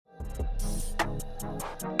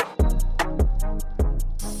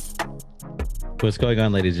What's going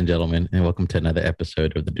on, ladies and gentlemen, and welcome to another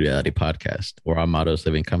episode of the Duality Podcast, where our motto is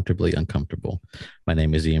living comfortably uncomfortable. My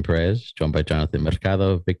name is Ian Perez, joined by Jonathan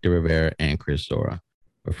Mercado, Victor Rivera, and Chris Zora.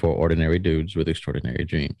 We're four ordinary dudes with extraordinary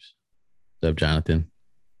dreams. What's up, Jonathan?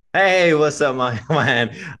 Hey, what's up, my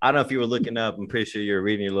man? I don't know if you were looking up. I'm pretty sure you were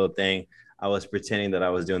reading your little thing. I was pretending that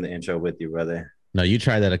I was doing the intro with you, brother. No, you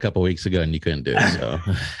tried that a couple weeks ago and you couldn't do it. So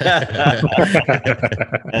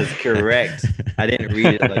That's correct. I didn't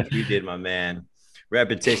read it like you did, my man.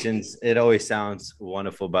 Repetitions, it always sounds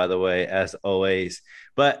wonderful, by the way, as always.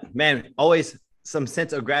 But man, always some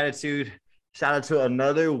sense of gratitude. Shout out to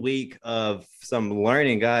another week of some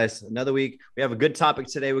learning, guys. Another week. We have a good topic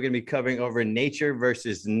today. We're going to be covering over nature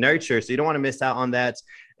versus nurture. So you don't want to miss out on that.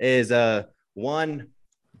 One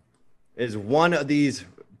of these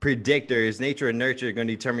predictors, nature and nurture, are going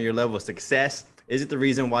to determine your level of success. Is it the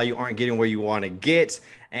reason why you aren't getting where you want to get?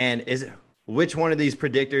 And which one of these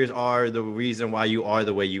predictors are the reason why you are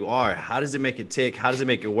the way you are? How does it make it tick? How does it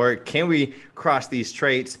make it work? Can we cross these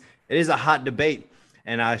traits? It is a hot debate.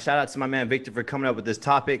 And shout out to my man Victor for coming up with this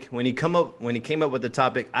topic. When he came up with the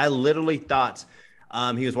topic, I literally thought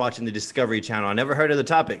he was watching the Discovery Channel. I never heard of the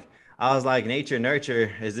topic. I was like, nature,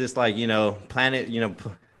 nurture. Is this like, planet,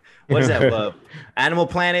 what is that? Animal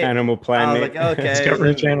Planet? Animal Planet. I was like, okay.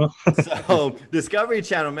 Discovery Channel. So Discovery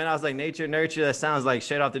Channel, man. I was like, nature, nurture. That sounds like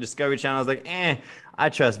straight off the Discovery Channel. I was like, I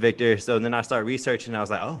trust Victor. So then I started researching. And I was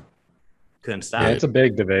like, oh, couldn't stop. Yeah, it's a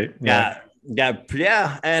big debate. Yeah.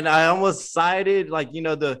 And I almost sided like,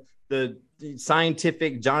 the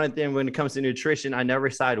scientific Jonathan when it comes to nutrition. I never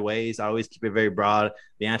side ways. I always keep it very broad.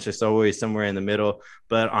 The answer is always somewhere in the middle.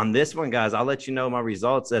 But on this one, guys, I'll let you know my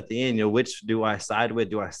results at the end. Which do I side with?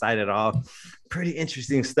 Do I side it all? Pretty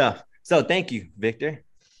interesting stuff. So thank you, Victor.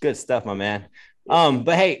 Good stuff, my man.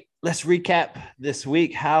 But hey, let's recap this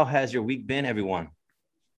week. How has your week been, everyone?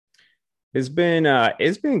 It's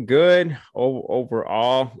been good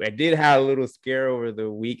overall. I did have a little scare over the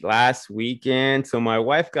last weekend. So my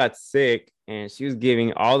wife got sick and she was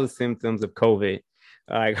giving all the symptoms of COVID.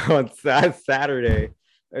 Like on Saturday,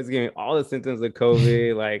 I was giving all the symptoms of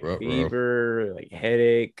COVID, like fever, like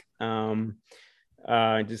headache,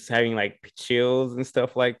 just having like chills and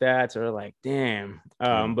stuff like that. So we're like, damn.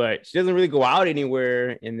 But she doesn't really go out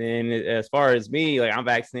anywhere. And then as far as me, like I'm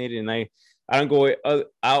vaccinated and I don't go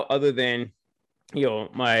out other than,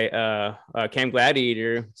 my Camp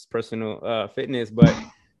Gladiator, personal fitness. But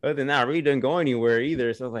other than that, I really didn't go anywhere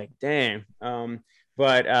either. So I was like, damn.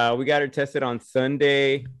 But we got her tested on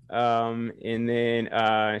Sunday. And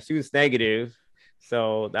then she was negative.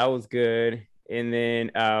 So that was good. And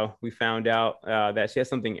then we found out that she has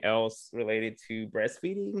something else related to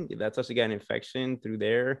breastfeeding. That's how she got an infection through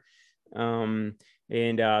there. So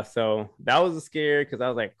that was a scare because I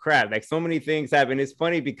was like, crap, like so many things happen. It's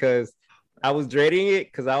funny because I was dreading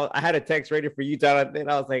it because I had a text ready for you, Jonathan.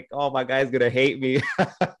 I was like, oh, my guy's going to hate me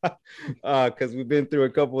because we've been through a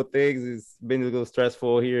couple of things. It's been a little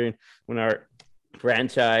stressful here when our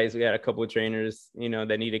franchise, we had a couple of trainers,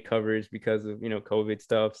 that needed coverage because of, COVID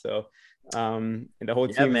stuff. So and the whole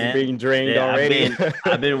team is being drained already.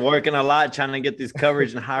 I've been working a lot trying to get this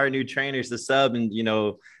coverage and hire new trainers to sub and,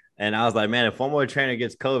 and I was like, man, if one more trainer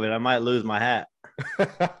gets COVID, I might lose my hat.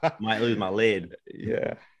 Might lose my lid.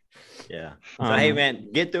 Yeah. So, hey, man,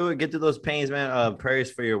 get through it. Get through those pains, man.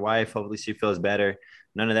 Prayers for your wife. Hopefully she feels better.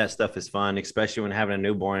 None of that stuff is fun, especially when having a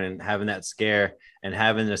newborn and having that scare and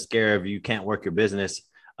having the scare of you can't work your business.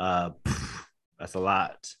 That's a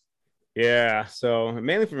lot. Yeah. So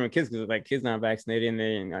mainly for my kids, because like kids not vaccinated, and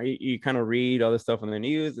then you kind of read all this stuff on the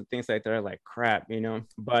news and things like that. Like crap,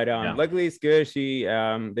 But luckily it's good. She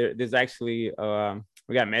there's actually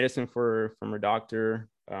we got medicine from her doctor,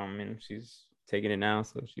 and she's taking it now,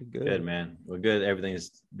 so she's good. Good, man. Well, good. Everything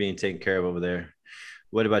is being taken care of over there.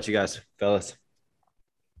 What about you guys, fellas?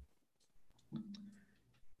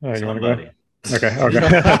 Oh, you want to go? Okay.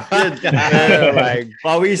 Like,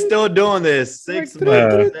 while we still doing this,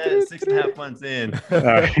 6.5 months in.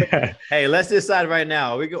 Hey, let's decide right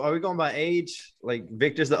now. Are we going by age? Like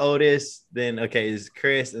Victor's the oldest, then is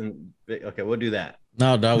Chris and we'll do that.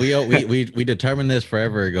 No, we determined this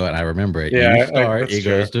forever ago, and I remember it. Yeah, you start, it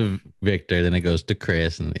goes to Victor, then it goes to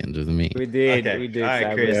Chris, and it ends with me. We did. All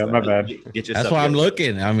right, Chris. Yeah, my bad. That's why I'm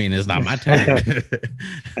looking. I mean, it's not my turn.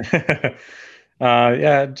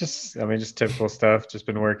 Just typical stuff. Just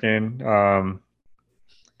been working.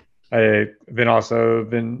 I've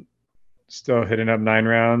been still hitting up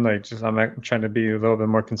 9-round. I'm trying to be a little bit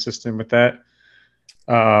more consistent with that.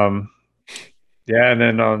 Yeah, and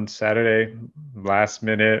then on Saturday, last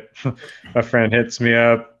minute, a friend hits me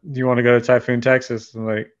up. Do you want to go to Typhoon, Texas? I'm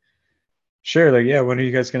like, sure. Like, yeah, when are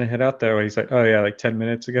you guys gonna head out there? He's like, oh yeah, like 10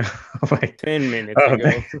 minutes ago. I'm like, 10 minutes oh,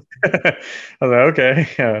 ago. I was like, okay.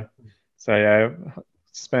 Yeah. So yeah,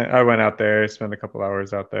 I went out there, spent a couple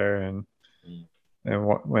hours out there, and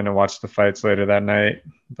went and watched the fights later that night.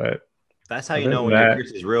 But That's how you other know than when you're that,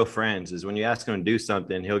 Chris's real friends is when you ask him to do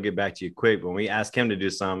something, he'll get back to you quick. But when we ask him to do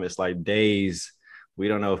something, it's like days. We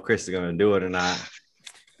don't know if Chris is going to do it or not.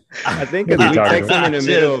 I think What we are you talking text him in the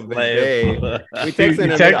middle of the day. We text him in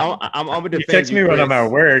the middle. I'm over you defend text me when I'm Chris.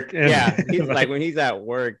 at work. And Yeah, he's like when he's at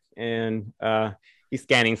work and he's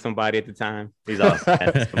scanning somebody at the time. He's off.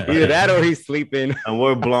 Either that or he's sleeping. And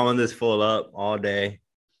we're blowing this full up all day.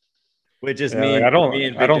 Which is yeah, me. like, Me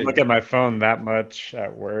and I don't Victor. look at my phone that much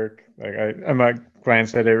at work. Like I might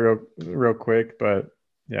glance at it real quick, but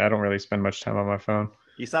yeah, I don't really spend much time on my phone.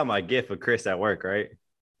 You saw my gif of Chris at work, right?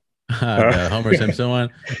 The Homer Simpson one.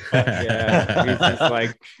 Yeah, he's just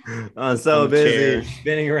like I'm so on the busy chair.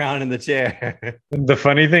 spinning around in the chair. The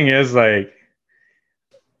funny thing is, like,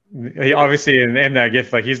 he obviously in that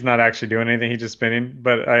gift, like he's not actually doing anything; he's just spinning.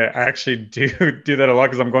 But I actually do that a lot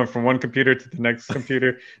because I'm going from one computer to the next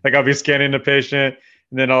computer. Like I'll be scanning the patient,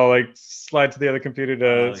 and then I'll like slide to the other computer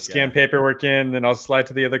to scan paperwork in. Then I'll slide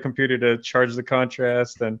to the other computer to charge the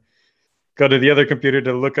contrast, and go to the other computer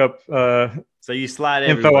to look up So you slide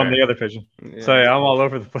info everywhere. on the other patient. Yeah. So yeah, I'm all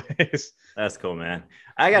over the place. That's cool, man.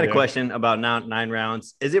 I got a Yeah. question about now 9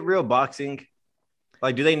 rounds. Is it real boxing?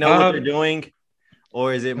 Like, do they know what they're doing,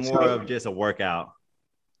 or is it it's more not- of just a workout?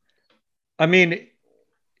 I mean,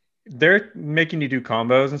 they're making you do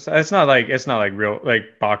combos and stuff. It's not like real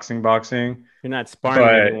like boxing. You're not sparring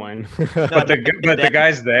But- anyone. But the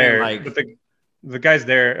guys there, like- but the guys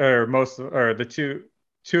there, or the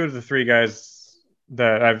two of the three guys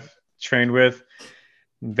that I've trained with,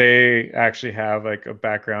 they actually have like a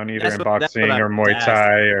background either That's in what- that's boxing what I or Muay asked.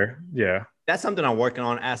 Thai or yeah. That's something I'm working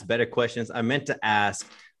on. Ask better questions. I meant to ask,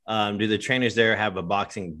 do the trainers there have a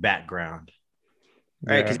boxing background?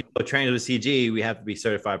 Right, Yeah. because trainers with CG, we have to be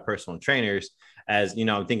certified personal trainers. As you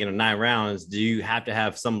know, I'm thinking of 9 rounds. Do you have to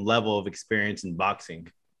have some level of experience in boxing?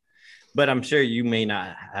 But I'm sure you may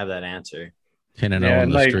not have that answer. 10-0 Yeah, on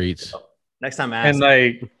the like- streets. Next time, ask. And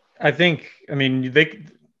like I think, I mean,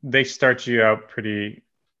 they start you out pretty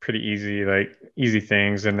easy, like easy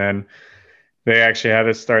things, and then they actually had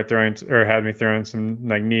us start throwing or had me throwing some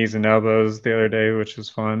like knees and elbows the other day, which was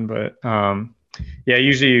fun. But yeah,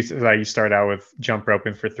 usually you start out with jump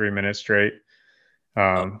roping for 3 minutes straight.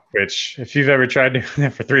 Which if you've ever tried doing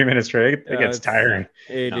that for 3 minutes straight, it gets it's- No. tiring.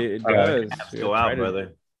 It does. Abs go out,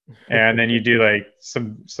 brother. And then you do like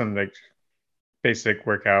some like basic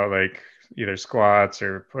workout, like either squats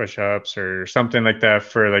or push-ups or something like that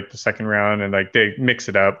for like the second round, and like they mix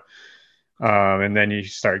it up. And then you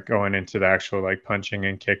start going into the actual like punching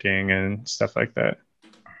and kicking and stuff like that.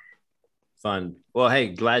 Fun. Well, hey,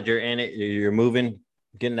 glad you're in it. You're moving,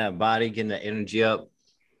 getting that body, getting that energy up.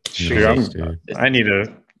 Shoot, Nice,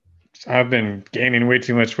 dude. I've been gaining way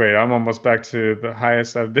too much weight. I'm almost back to the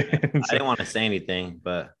highest I've been. I didn't want to say anything,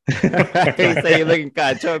 but He say you're looking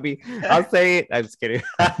kind of chubby. I'll say it. I'm just kidding.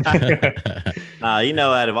 you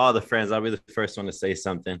know, out of all the friends, I'll be the first one to say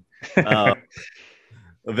something.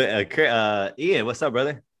 Ian, what's up,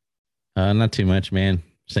 brother? Not too much, man.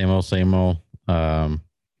 Same old, same old.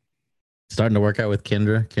 Starting to work out with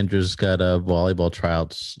Kendra. Kendra's got volleyball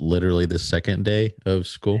tryouts literally the second day of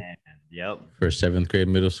school Yep. for 7th grade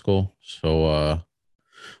middle school. So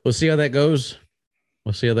we'll see how that goes.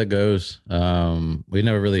 We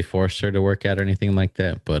never really forced her to work out or anything like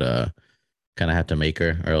that, but kind of have to make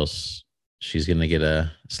her, or else she's gonna get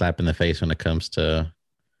a slap in the face when it comes to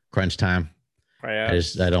crunch time. I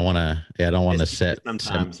don't want to set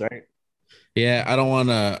Sometimes, right? Yeah, I don't want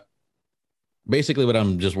to. Basically, what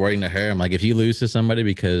I'm just wording to her, I'm like, if you lose to somebody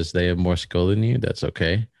because they have more skill than you, that's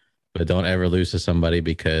okay. But don't ever lose to somebody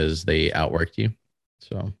because they outworked you.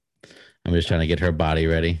 So I'm just trying to get her body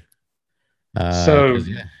ready. So 'cause,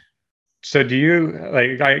 yeah. So do you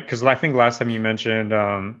because I think last time you mentioned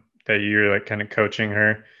that you're like kind of coaching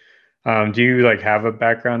her. Do you like have a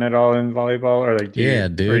background at all in volleyball, or like Yeah,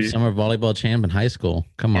 dude, summer volleyball champ in high school.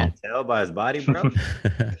 Come on. Can't tell by his body, bro.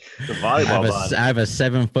 The I volleyball body. have a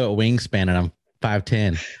 7-foot wingspan and I'm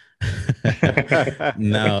 5'10".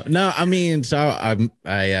 No. I mean, so I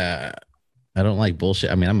don't like bullshit.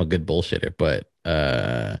 I mean, I'm a good bullshitter, but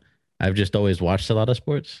I've just always watched a lot of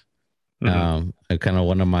sports. Mhm. Kind of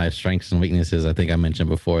one of my strengths and weaknesses, I think I mentioned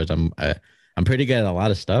before, is I'm pretty good at a lot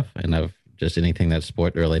of stuff, and I've just anything that's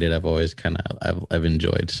sport related, I've always I've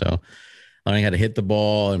enjoyed. So learning how to hit the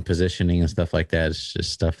ball and positioning and stuff like that. It's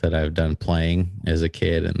just stuff that I've done playing as a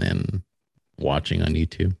kid and then watching on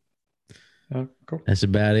YouTube. Oh, cool. That's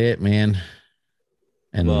about it, man.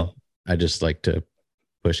 And Well- I just like to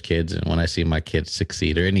push kids, and when I see my kids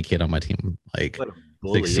succeed or any kid on my team like What a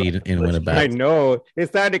bully. succeed and win a I battle, know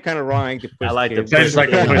it sounded kind of wrong to push. I like to kids. Sounds like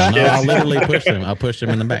a no, push I'll kids. literally push them. I'll push them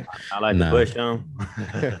in the back. I like No. to push them.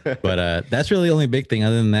 But that's really the only big thing.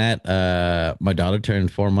 Other than that, my daughter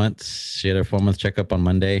turned 4 months. She had her 4-month checkup on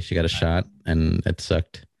Monday. She got a shot, and it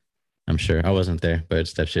sucked. I'm sure I wasn't there, but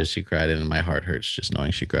it's that shit. She cried, and my heart hurts just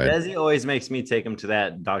knowing she cried. Desi always makes me take him to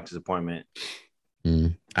that doctor's appointment.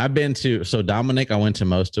 I've been to Dominic. I went to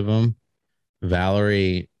most of them.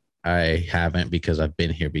 Valerie, I haven't because I've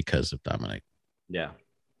been here because of Dominic. Yeah.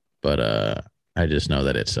 But I just know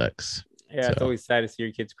that it sucks. Yeah, it's So- always sad to see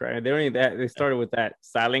your kids cry. They only that they started with that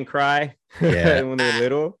silent cry Yeah. when they were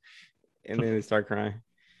little, and then they start crying.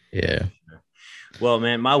 Yeah. Well,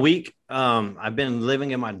 man, my week, I've been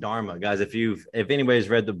living in my dharma, guys. If anybody's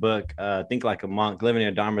read the book, Think Like a Monk, living in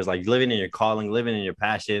your dharma is like living in your calling, living in your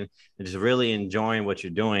passion, and just really enjoying what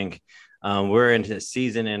you're doing. We're in a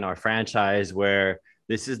season in our franchise where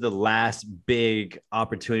this is the last big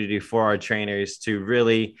opportunity for our trainers to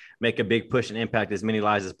really make a big push and impact as many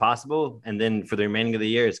lives as possible. And then for the remaining of the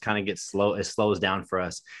year, it's kind of gets slow. It slows down for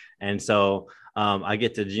us. And so I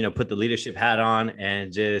get to, put the leadership hat on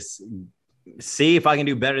and just see if I can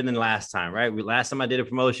do better than last time, right? Last time I did a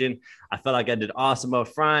promotion, I felt like I did awesome up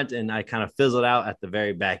front and I kind of fizzled out at the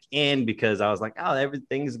very back end because I was like, oh,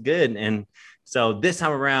 everything's good. And so this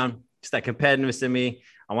time around, it's that competitiveness in me.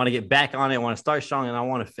 I want to get back on it. I want to start strong and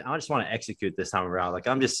I just want to execute this time around. Like,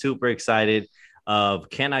 I'm just super excited of,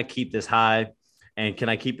 can I keep this high and can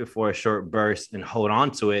I keep it for a short burst and hold on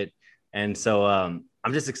to it? And so,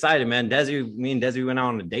 I'm just excited, man. Me and Desi went out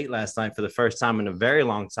on a date last night for the first time in a very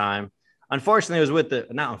long time. Unfortunately, it was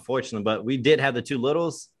not unfortunately, but we did have the two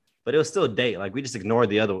littles, but it was still a date. Like, we just ignored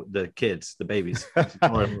the kids, the babies.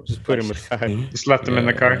 Just put them aside. Just left them in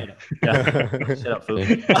the car. Yeah. Shut up, fool.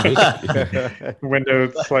 Window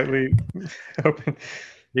slightly open.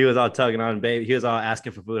 He was all tugging on baby. He was all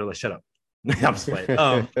asking for food. I was like, shut up. I'm just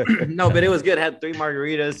playing. No, but it was good. I had 3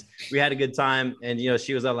 margaritas. We had a good time. And,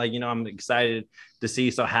 she was all like, I'm excited to see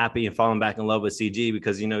you so happy and falling back in love with CG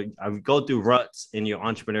because, I go through ruts in your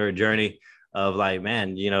entrepreneur journey of like,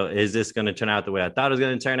 man, is this going to turn out the way I thought it was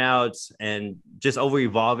going to turn out? And just over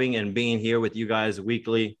evolving and being here with you guys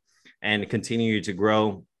weekly and continue to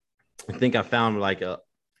grow. I think I found like a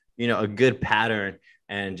good pattern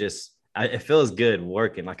and just, it feels good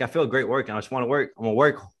working. Like, I feel great working. I just want to work. I'm a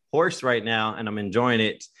work horse right now and I'm enjoying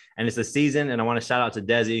it. And it's a season. And I want to shout out to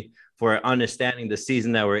Desi for understanding the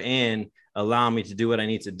season that we're in, allowing me to do what I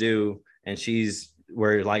need to do. And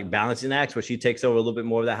we're like balancing acts where she takes over a little bit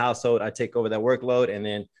more of the household. I take over that workload. And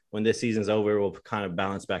then when this season's over, we'll kind of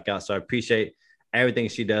balance back out. So I appreciate everything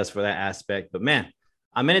she does for that aspect. But man,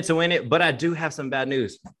 I'm in it to win it, but I do have some bad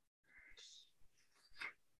news.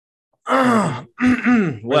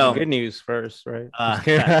 Well, good news first, right?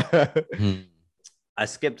 I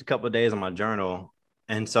skipped a couple of days on my journal.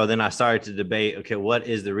 And so then I started to debate, okay, what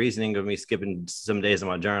is the reasoning of me skipping some days on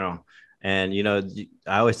my journal? And,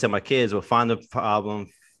 I always tell my kids, well, find the problem,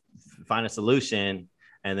 find a solution,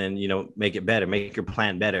 and then, make it better, make your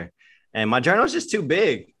plan better. And my journal is just too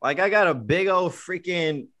big. Like, I got a big old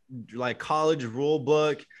freaking like college rule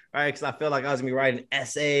book, right? Because I feel like I was gonna be writing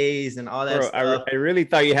essays and all that stuff. I really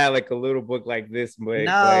thought you had like a little book like this, but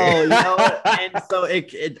no, what? And so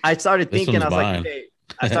I started This thinking, I one's was mine. like,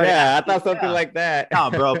 okay. I thought something like that.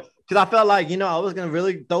 No, bro. Because I felt like, I was going to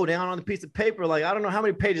really throw down on the piece of paper. Like, I don't know how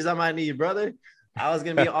many pages I might need, brother. I was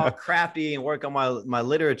going to be all crafty and work on my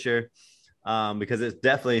literature because it's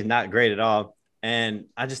definitely not great at all. And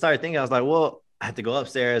I just started thinking, I was like, well, I have to go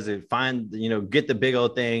upstairs and find, get the big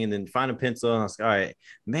old thing and then find a pencil. And I was like, all right,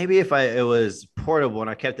 maybe if it was portable and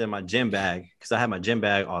I kept it in my gym bag, because I have my gym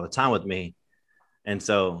bag all the time with me. And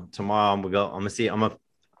so tomorrow I'm going to see, I'm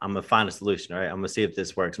going to find a solution. All right. I'm going to see if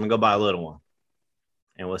this works. I'm going to go buy a little one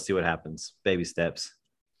and we'll see what happens. Baby steps.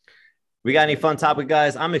 We got any fun topic,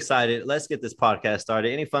 guys? I'm excited. Let's get this podcast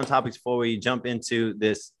started. Any fun topics before we jump into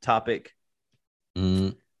this topic?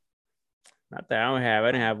 Not that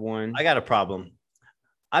I didn't have one. I got a problem.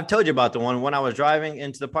 I've told you about the one when I was driving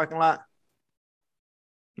into the parking lot.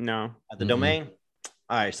 No. At the domain.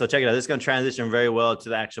 All right. So check it out. This is going to transition very well to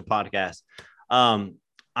the actual podcast. I'm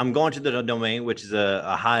going to the domain, which is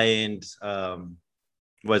a high-end, mall.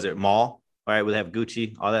 All right. We have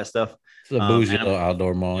Gucci, all that stuff. It's a bougie little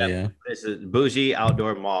outdoor mall. Yeah. It's a bougie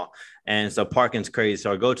outdoor mall. And so parking's crazy.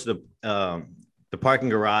 So I go to the parking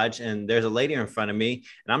garage, and there's a lady in front of me,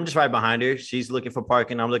 and I'm just right behind her. She's looking for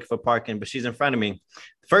parking. I'm looking for parking, but she's in front of me.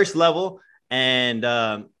 First level, and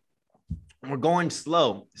we're going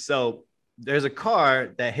slow. So there's a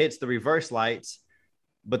car that hits the reverse lights,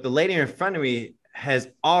 but the lady in front of me has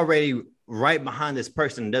already right behind this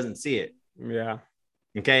person and doesn't see it. Yeah.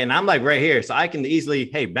 Okay. And I'm like right here. So I can easily,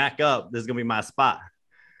 hey, back up. This is going to be my spot.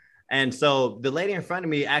 And so the lady in front of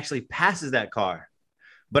me actually passes that car,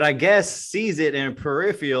 but I guess sees it in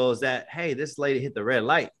peripherals that, hey, this lady hit the red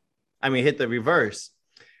light. I mean, hit the reverse.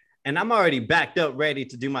 And I'm already backed up, ready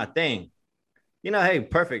to do my thing. You know, hey,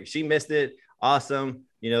 perfect. She missed it. Awesome.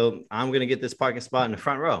 You know, I'm going to get this parking spot in the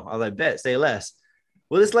front row. I was like, bet, say less.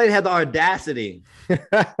 Well, this lady had the audacity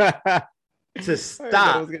to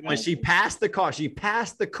stop when she passed the car. She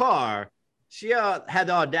passed the car. She had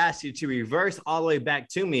the audacity to reverse all the way back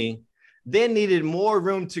to me, then needed more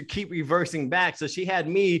room to keep reversing back. So she had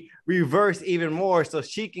me reverse even more so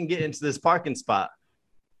she can get into this parking spot.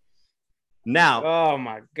 Now, oh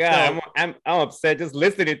my God, so, I'm upset just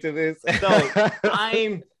listening to this. So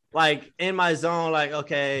I'm like in my zone, like,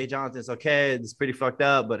 okay, Jonathan, it's okay. It's pretty fucked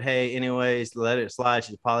up, but hey, anyways, let it slide.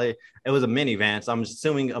 She's probably, it was a minivan. So I'm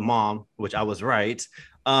assuming a mom, which I was right.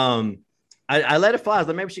 I let it fly. I was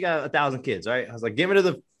like, maybe she got 1,000 kids, right? I was like, give her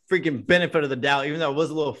the freaking benefit of the doubt, even though I was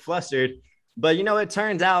a little flustered. But you know, it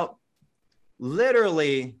turns out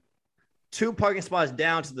literally 2 parking spots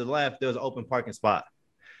down to the left, there was an open parking spot.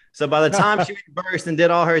 So by the time she reversed and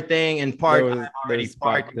did all her thing and parked, I already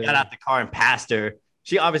parked, got out the car and passed her.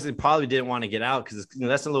 She obviously probably didn't want to get out because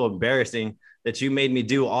that's a little embarrassing that you made me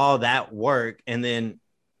do all that work. And then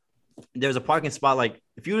there's a parking spot. Like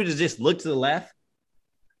if you would have just looked to the left,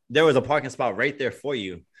 there was a parking spot right there for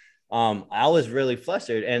you. I was really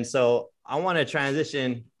flustered. And so I want to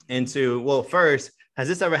transition into, well, first, has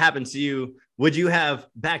this ever happened to you? Would you have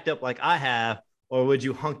backed up like I have, or would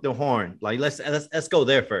you honk the horn? Like, let's go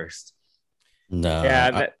there first. No.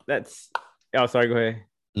 Yeah, that's. Oh, sorry. Go ahead.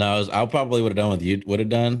 No, I probably would have done what you would have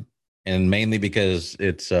done, and mainly because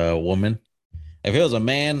it's a woman. If it was a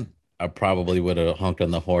man, I probably would have honked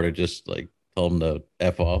on the horn or just like told him to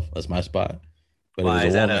F off. That's my spot. But why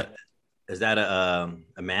is that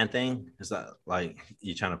a man thing? Is that like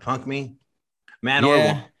you trying to punk me, man or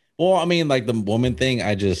woman? Well, I mean, like the woman thing,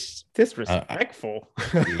 I just disrespectful.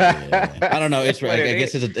 Yeah. I don't know. It's right. I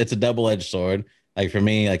guess it's a double-edged sword. Like for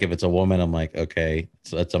me, like if it's a woman, I'm like, okay,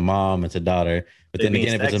 so it's a mom, it's a daughter. But then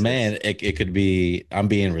again, if it's a man, it could be I'm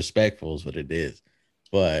being respectful is what it is.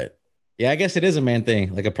 But yeah, I guess it is a man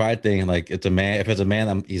thing, like a pride thing. Like it's a man. If it's a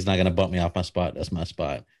man, he's not gonna bump me off my spot. That's my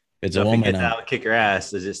spot. If it's a woman, out, kick her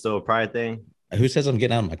ass. Is it still a pride thing? Who says I'm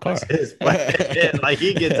getting out of my car? Like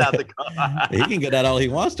he gets out the car. He can get out all he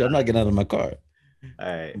wants to. I'm not getting out of my car. All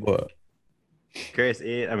right. What? Chris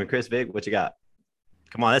Vic, what you got?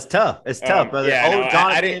 Come on, that's tough. It's tough, brother. Yeah,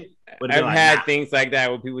 I've had things like that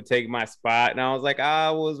where people take my spot, and I was like,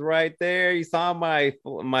 I was right there. You saw my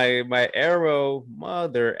arrow,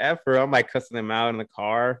 mother effer. I'm like cussing them out in the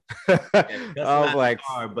car. I'm like,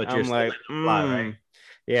 right?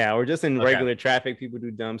 Yeah, or just in regular traffic, people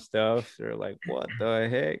do dumb stuff. They're like, what the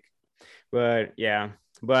heck? But yeah,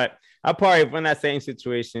 I probably in that same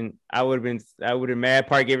situation, I would have mad.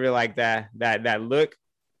 Probably give her like that look.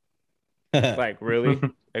 Like really,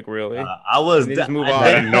 I was just move on.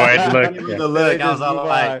 Annoyed look. The look. I was all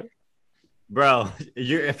like, bro,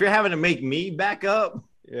 if you're having to make me back up,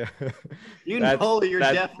 yeah, you're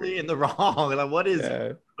definitely in the wrong. Like, what is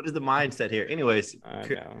the mindset here? Anyways, I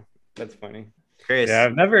know. That's funny. Chris. Yeah,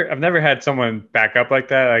 I've never had someone back up like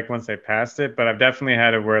that, like once they passed it, but I've definitely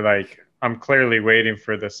had it where like I'm clearly waiting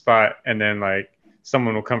for the spot, and then like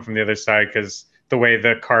someone will come from the other side because the way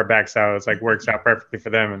the car backs out, it's like works out perfectly for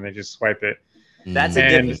them, and they just swipe it. That's a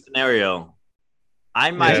different scenario.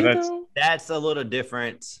 That's a little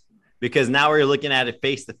different because now we're looking at it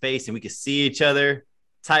face to face, and we can see each other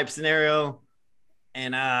type scenario.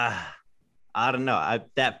 And I don't know,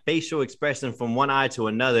 that facial expression from one eye to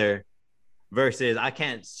another versus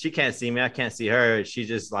she can't see me, I can't see her. She's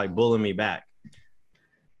just like bullying me back.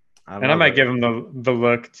 I might give him the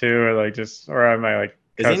look too, or I might like.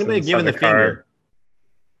 Is anybody giving the finger?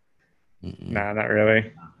 Nah, not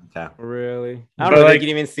really. Okay. Really? I don't know if you can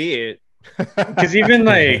even see it. Because even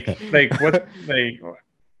like what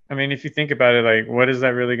I mean, if you think about it, like what is that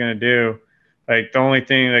really gonna do? Like the only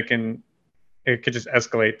thing it could just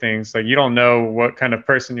escalate things. Like you don't know what kind of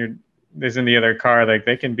person is in the other car. Like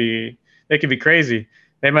they can be crazy.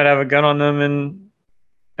 They might have a gun on them, and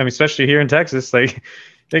I mean, especially here in Texas, like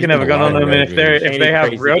they can have a gun on them, and if they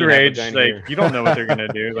have road rage, like you don't know what they're gonna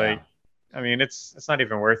do. Like, I mean, it's not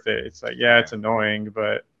even worth it. It's like, yeah, it's annoying,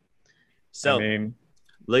 but So I mean,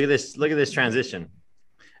 look at this. Look at this transition.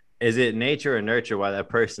 Is it nature or nurture why that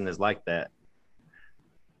person is like that?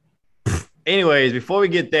 Anyways, before we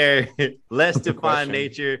get there, let's define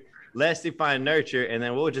nature, let's define nurture, and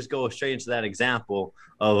then we'll just go straight into that example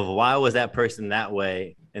of why was that person that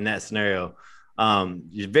way in that scenario.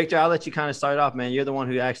 Victor, I'll let you kind of start off, man. You're the one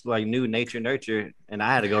who actually like knew nature, nurture, and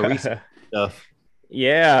I had to go research stuff.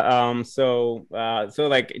 Yeah. So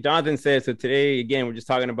like Jonathan said, so today again we're just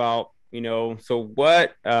talking about, so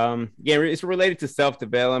what again, it's related to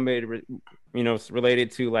self-development, it's related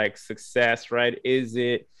to like success, right? Is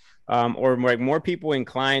it or like more people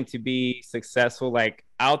inclined to be successful like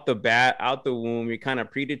out the womb, you're kind of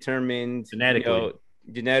predetermined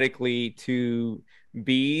genetically to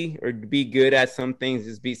be good at some things,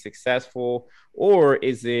 just be successful? Or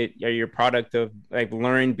is it your product of like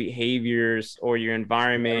learned behaviors or your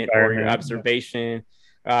environment or your observation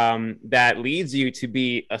that leads you to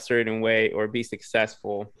be a certain way or be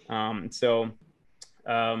successful?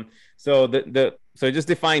 So just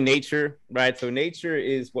define nature, right? So nature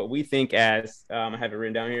is what we think as, I have it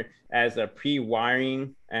written down here, as a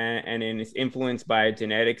pre-wiring, and then it's influenced by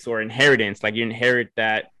genetics or inheritance. Like you inherit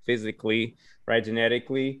that physically, right?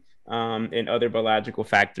 Genetically, and other biological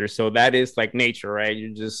factors. So that is like nature, right?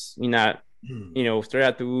 You're not, straight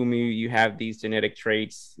out the womb, you have these genetic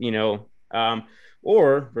traits,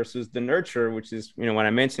 or versus the nurture, which is, what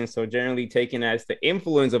I mentioned. So generally taken as the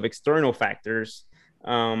influence of external factors,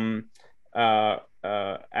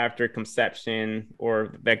 after conception,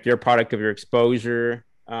 or like your product of your exposure,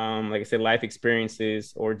 like I said, life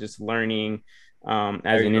experiences, or just learning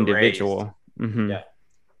as an individual. Yeah.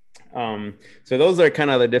 So those are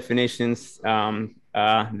kind of the definitions that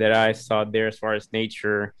I saw there as far as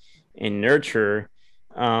nature and nurture.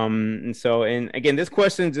 And again, this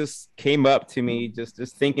question just came up to me just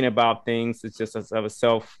thinking about things. It's just as of a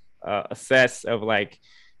self assess of like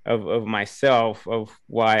of myself, of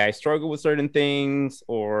why I struggle with certain things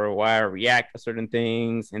or why I react to certain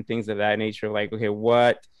things and things of that nature. Like, okay,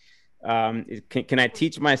 what can I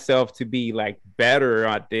teach myself to be like better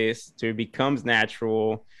at this, to becomes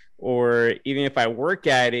natural? Or even if I work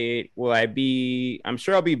at it, I'm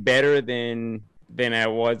sure I'll be better than I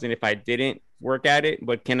was, and if I didn't work at it,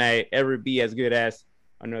 but can I ever be as good as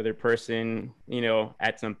another person,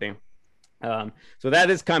 at something? So that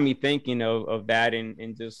has got me thinking of that,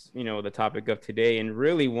 and just, the topic of today, and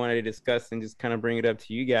really wanted to discuss and just kind of bring it up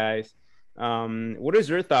to you guys. What is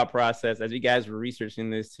your thought process as you guys were researching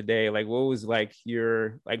this today? Like, what was like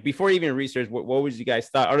your, like before even research, what was you guys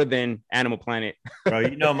thought other than Animal Planet? Bro,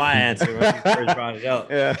 you know my answer when you first brought it up.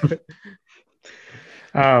 Yeah.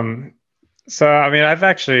 So I mean, I've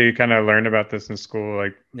actually kind of learned about this in school,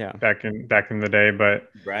 like back in the day, but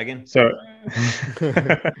bragging. So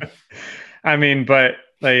I mean, but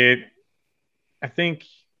like, I think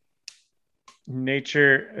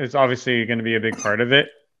nature is obviously going to be a big part of it,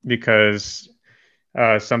 because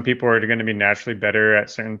some people are going to be naturally better at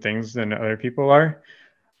certain things than other people are.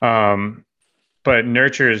 But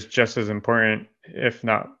nurture is just as important, if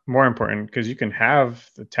not more important, because you can have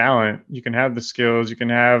the talent, you can have the skills, you can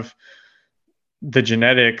have the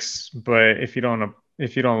genetics, but if you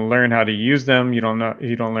don't learn how to use them, you don't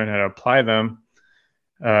learn how to apply them,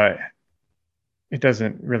 it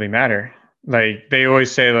doesn't really matter. Like they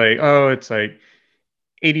always say, like, oh, it's like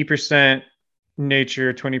 80%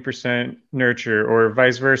 nature, 20% nurture, or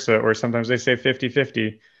vice versa, or sometimes they say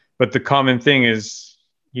 50-50. But the common thing is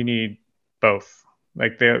you need both.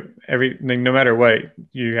 Like no matter what,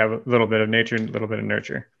 you have a little bit of nature and a little bit of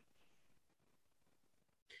nurture.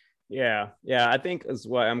 Yeah. I think as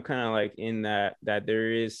well, I'm kind of like in that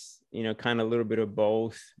there is, kind of a little bit of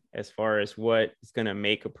both as far as what is going to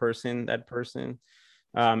make a person that person.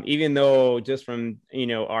 Even though just from,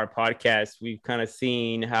 our podcast, we've kind of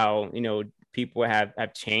seen how, people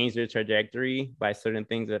have changed their trajectory by certain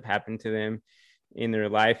things that have happened to them in their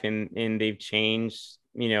life, and they've changed,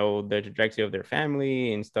 the trajectory of their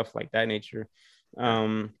family and stuff like that nature.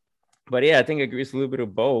 But yeah, I think I agree with a little bit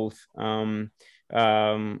of both. That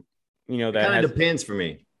kind of depends for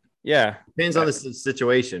me. Yeah. Depends on the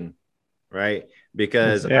situation, right?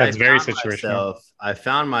 Because it's very situational. I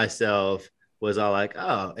found myself was all like,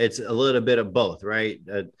 oh, it's a little bit of both, right?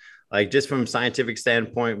 Like just from scientific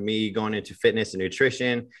standpoint, me going into fitness and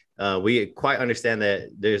nutrition, we quite understand that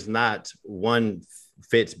there's not one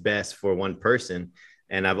fits best for one person.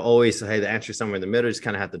 And I've always had the answer somewhere in the middle, just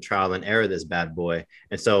kind of have to trial and error this bad boy.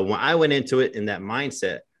 And so when I went into it in that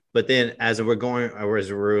mindset, but then as we're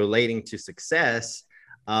relating to success,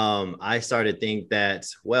 I started to think that,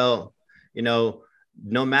 well, no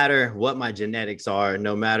matter what my genetics are,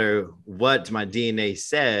 no matter what my DNA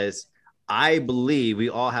says, I believe we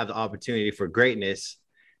all have the opportunity for greatness,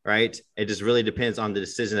 right? It just really depends on the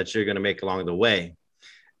decision that you're going to make along the way.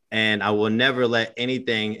 And I will never let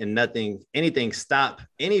anything stop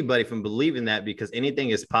anybody from believing that, because anything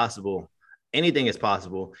is possible. Anything is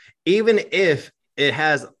possible, even if it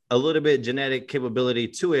has a little bit genetic capability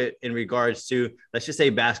to it in regards to, let's just say,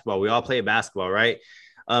 basketball. We all play basketball, right?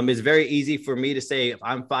 It's very easy for me to say if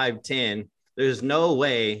I'm 5'10", there's no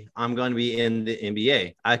way I'm going to be in the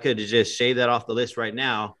NBA. I could just shave that off the list right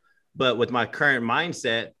now. But with my current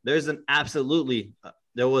mindset, there was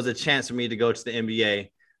a chance for me to go to the NBA,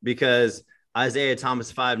 because Isaiah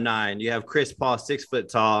Thomas 5'9", you have Chris Paul 6 foot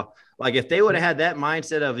tall. Like, if they would have had that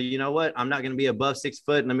mindset of, you know what, I'm not going to be above 6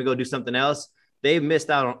 foot and let me go do something else, they've missed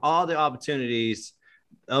out on all the opportunities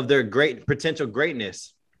of their great potential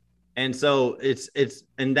greatness. And so it's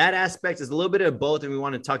in that aspect, it's a little bit of both. And we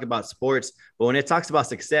want to talk about sports, but when it talks about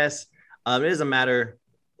success, it doesn't matter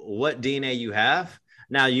what DNA you have.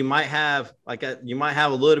 Now, you might have a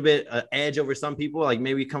little bit edge over some people, like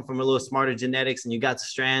maybe you come from a little smarter genetics and you got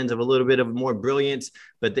strands of a little bit of more brilliance.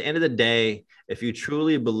 But at the end of the day, if you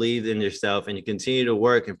truly believe in yourself and you continue to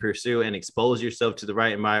work and pursue and expose yourself to the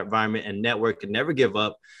right environment and network and never give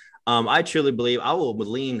up, I truly believe I will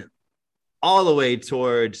lean all the way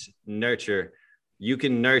towards nurture. You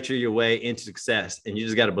can nurture your way into success, and you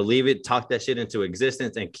just got to believe it, talk that shit into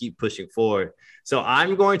existence, and keep pushing forward. So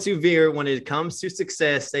I'm going to veer when it comes to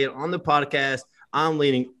success. Say it on the podcast. I'm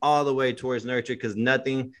leaning all the way towards nurture, because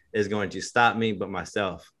nothing is going to stop me but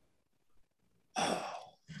myself. What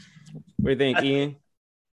do you think, Ian?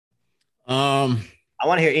 I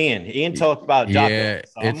want to hear Ian. Ian talk about Jocko. Yeah,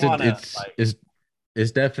 So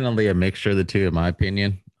it's definitely a mixture of the two, in my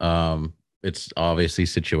opinion. It's obviously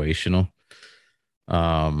situational.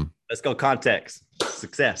 Let's go context.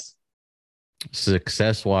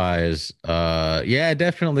 Success wise, yeah, it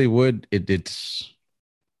definitely would.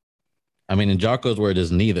 I mean, in Jocko's word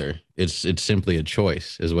is neither. It's simply a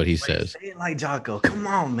choice, is what he says. Say it like Jocko. Come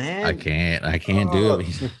on, man. I can't do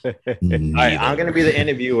it. All right, I'm gonna be the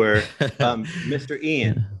interviewer. Mr.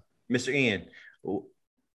 Ian,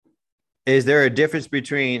 is there a difference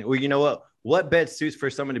between, well, you know what bet suits for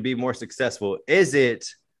someone to be more successful? Is it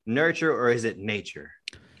nurture or is it nature?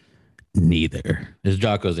 Neither is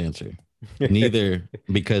Jocko's answer. Neither,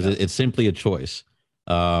 because it's simply a choice.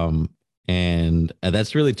 And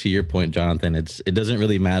that's really to your point, Jonathan. It doesn't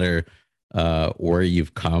really matter where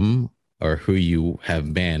you've come or who you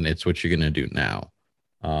have been. It's what you're going to do now.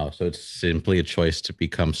 So it's simply a choice to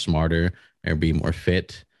become smarter or be more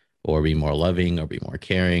fit or be more loving or be more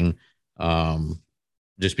caring.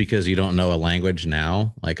 Just because you don't know a language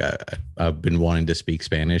now, like I've been wanting to speak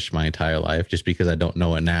Spanish my entire life, just because I don't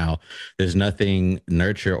know it now, there's nothing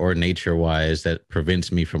nurture or nature wise that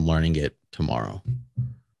prevents me from learning it tomorrow.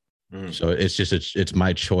 So it's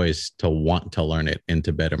my choice to want to learn it and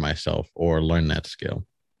to better myself or learn that skill.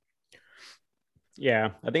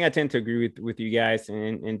 Yeah, I think I tend to agree with you guys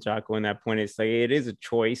and Jocko on that point. It's like it is a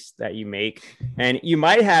choice that you make, and you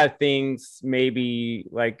might have things maybe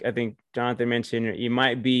like I think Jonathan mentioned. You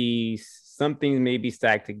might be something maybe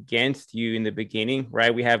stacked against you in the beginning,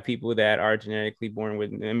 right? We have people that are genetically born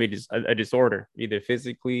with maybe just a disorder, either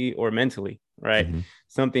physically or mentally, right? Mm-hmm.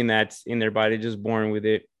 Something that's in their body, just born with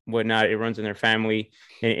it. Whatnot, it runs in their family,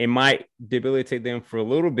 and it might debilitate them for a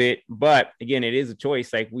little bit, but again, it is a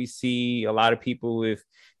choice. Like we see a lot of people that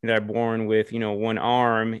are born with one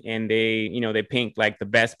arm, and they paint like the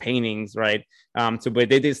best paintings, right? But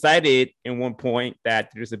they decided at one point that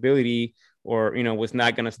their disability was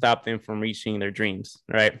not going to stop them from reaching their dreams,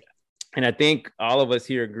 right? And I think all of us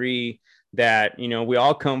here agree that we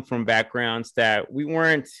all come from backgrounds that we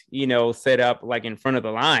weren't set up like in front of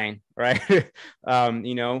the line, right?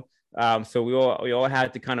 So we all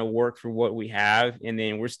had to kind of work for what we have, and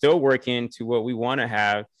then we're still working to what we want to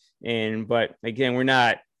have. But again, we're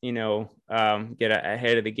not get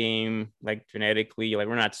ahead of the game like genetically. Like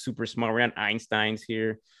we're not super smart, we're not Einsteins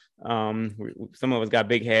here. Some of us got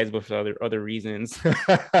big heads, but for other reasons.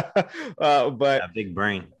 But big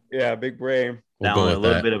brain. Yeah, big brain. That one, a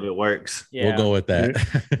little bit of it works. Yeah. We'll go with that.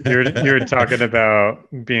 You were talking about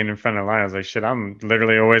being in front of the line. I was like, shit, I'm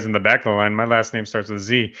literally always in the back of the line. My last name starts with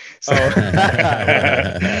Z. So.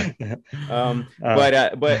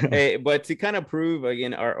 But to kind of prove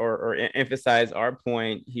again or emphasize our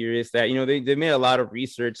point here is that they made a lot of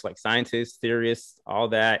research, like scientists, theorists, all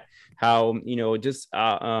that. How just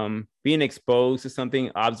being exposed to something,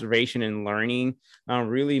 observation and learning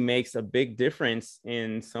really makes a big difference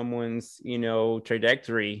in someone's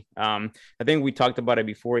trajectory. I think we talked about it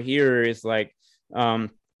before here. Is like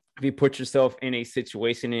if you put yourself in a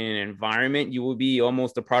situation, in an environment, you will be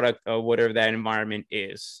almost a product of whatever that environment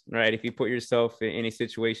is, right? If you put yourself in a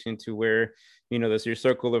situation to where, there's your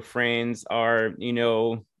circle of friends are,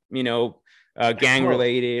 gang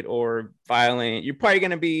related or violent, you're probably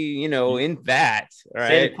going to be, in that, right?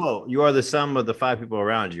 Say quote, you are the sum of the 5 people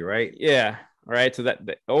around you, right? Yeah. Right. So that,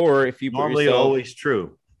 or if you normally always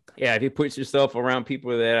true. Yeah. If you put yourself around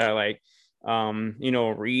people that are like,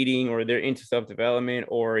 reading, or they're into self-development,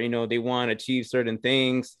 or, they want to achieve certain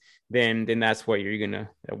things, then that's what you're going to,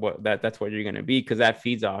 that's what you're going to be, because that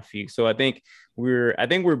feeds off you. So I think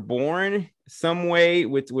we're born some way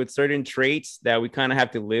with certain traits that we kind of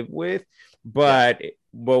have to live with, but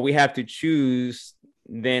we have to choose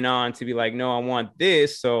then on to be like, no, I want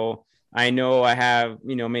this. So I know I have,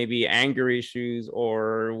 maybe anger issues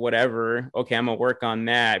or whatever. Okay, I'm gonna work on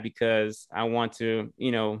that because I want to,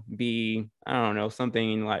 be, I don't know,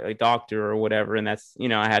 something like a doctor or whatever. And that's,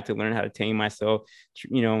 I had to learn how to tame myself,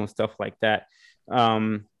 stuff like that.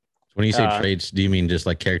 When you say traits, do you mean just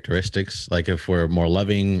like characteristics? Like if we're more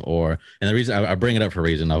loving, or, and the reason I bring it up for a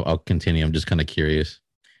reason, I'll continue. I'm just kind of curious.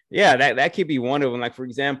 Yeah, that could be one of them. Like, for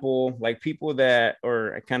example, like people that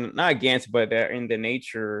are kind of not against, but they're in the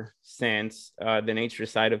nature sense, the nature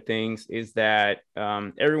side of things is that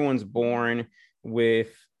everyone's born with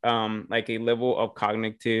like a level of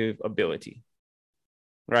cognitive ability,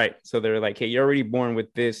 right? So they're like, hey, you're already born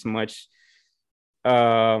with this much.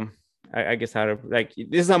 I guess how to, like,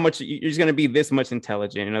 this is how much you're just gonna be this much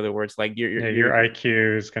intelligent. In other words, like your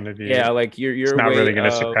IQ is gonna be like you're it's not really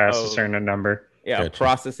gonna surpass a certain number. Yeah, gotcha.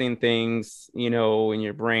 Processing things, in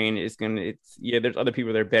your brain is gonna. There's other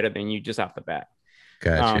people that are better than you just off the bat.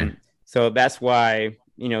 Gotcha. So that's why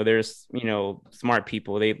there's smart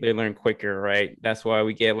people. They learn quicker, right? That's why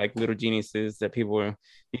we get like little geniuses that people,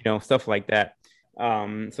 stuff like that.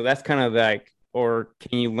 So that's kind of like, or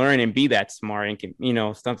can you learn and be that smart and can,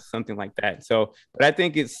 something like that. So, but I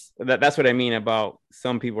think that's what I mean about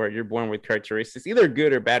some people you're born with characteristics, either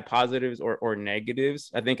good or bad, positives or negatives.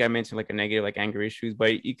 I think I mentioned like a negative, like anger issues,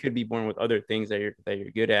 but you could be born with other things that you're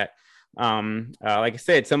good at. Like I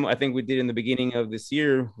said, I think we did in the beginning of this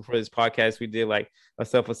year for this podcast, we did like a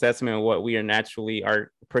self-assessment of what we are naturally,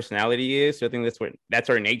 our personality is. So I think that's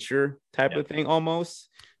our nature type of thing almost.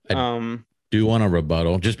 Do want a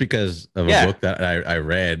rebuttal just because of a book that I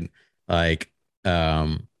read, like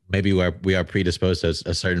maybe we are predisposed to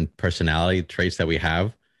a certain personality traits that we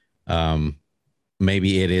have.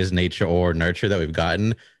 Maybe it is nature or nurture that we've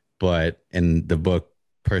gotten, but in the book,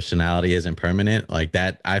 personality isn't permanent. Like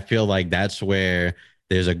that, I feel like that's where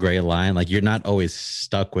there's a gray line. Like you're not always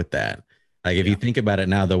stuck with that. Like if you think about it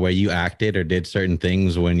now, the way you acted or did certain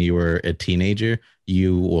things when you were a teenager,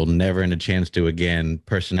 you will never have a chance to again,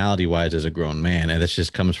 personality wise, as a grown man. And this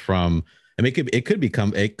just comes from, I mean, it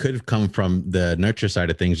could come from the nurture side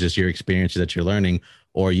of things, just your experiences that you're learning,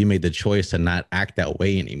 or you made the choice to not act that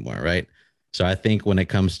way anymore. Right. So I think when it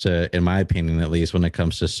comes to, in my opinion, at least when it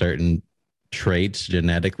comes to certain traits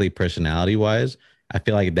genetically, personality wise, I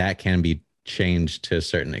feel like that can be changed to a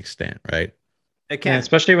certain extent. Right. It can,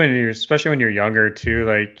 especially when you're younger too.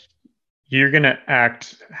 Like you're gonna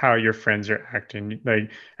act how your friends are acting.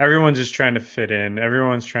 Like everyone's just trying to fit in.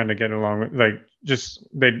 Everyone's trying to get along with, like, just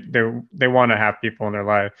they want to have people in their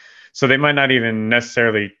life, so they might not even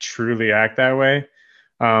necessarily truly act that way.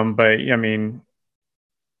 But I mean,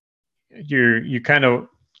 you kind of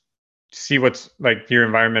see what's like your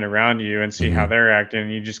environment around you and see how they're acting,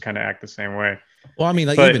 and you just kind of act the same way. Well, I mean,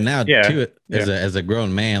 like even now too, as a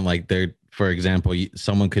grown man, like for example,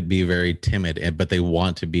 someone could be very timid, but they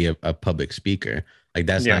want to be a public speaker. Like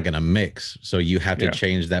that's not going to mix. So you have to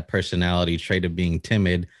change that personality trait of being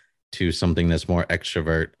timid to something that's more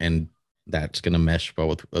extrovert, and that's going to mesh well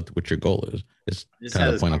with what your goal is. It's kind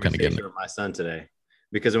of the point I'm kind of getting at. With my son today,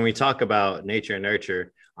 because when we talk about nature and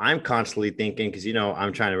nurture, I'm constantly thinking, because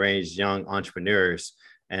I'm trying to raise young entrepreneurs.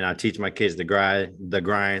 And I teach my kids the grind,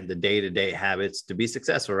 the day-to-day habits to be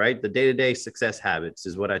successful, right? The day-to-day success habits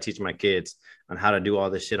is what I teach my kids on how to do all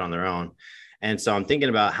this shit on their own. And so I'm thinking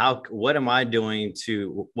about what am I doing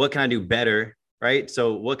what can I do better, right?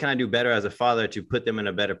 So what can I do better as a father to put them in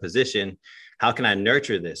a better position? How can I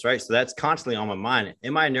nurture this, right? So that's constantly on my mind.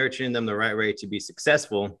 Am I nurturing them the right way to be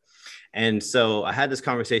successful? And so I had this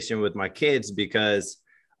conversation with my kids because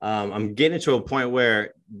I'm getting to a point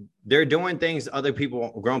where they're doing things other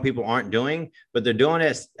people, grown people, aren't doing, but they're doing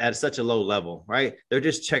it at such a low level, right? They're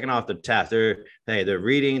just checking off the task. They're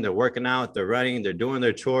reading, they're working out, they're running, they're doing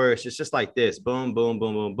their chores. It's just like this, boom, boom,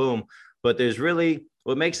 boom, boom, boom. But there's really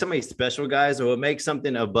what makes somebody special, guys, or what makes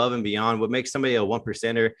something above and beyond, what makes somebody a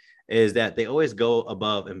 1%er is that they always go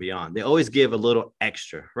above and beyond. They always give a little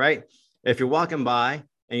extra, right? If you're walking by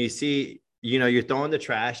and you see, you're throwing the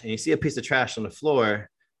trash and you see a piece of trash on the floor,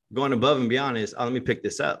 going above and beyond is, oh, let me pick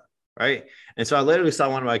this up, right? And so I literally saw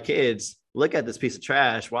one of my kids look at this piece of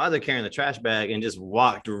trash while they're carrying the trash bag and just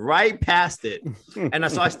walked right past it. And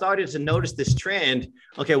so I started to notice this trend.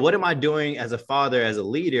 Okay, what am I doing as a father, as a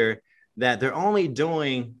leader, that they're only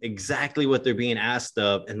doing exactly what they're being asked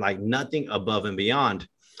of and like nothing above and beyond?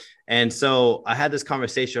 And so I had this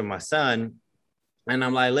conversation with my son and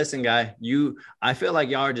I'm like, listen, guy, I feel like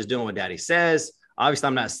y'all are just doing what daddy says. Obviously,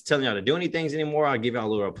 I'm not telling y'all to do any things anymore. I'll give y'all a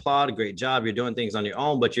little applaud. Great job. You're doing things on your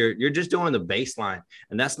own, but you're just doing the baseline.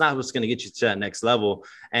 And that's not what's going to get you to that next level.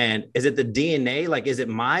 And is it the DNA? Like, is it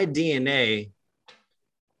my DNA?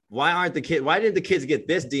 Why did the kids get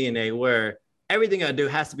this DNA where everything I do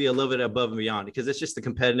has to be a little bit above and beyond? Because it's just the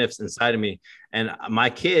competitiveness inside of me. And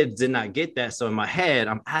my kids did not get that. So in my head,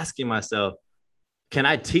 I'm asking myself, can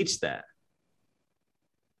I teach that?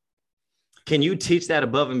 Can you teach that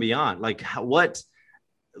above and beyond? Like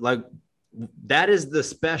that is the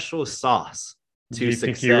special sauce to Do you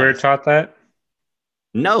success. think you were taught that?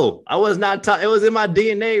 No, I was not taught. It was in my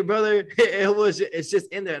DNA, brother. It's just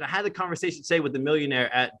in there. And I had the conversation today with the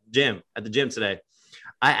millionaire at the gym today.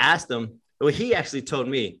 I asked him, well, he actually told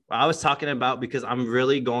me, I was talking about, because I'm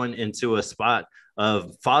really going into a spot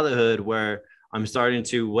of fatherhood where I'm starting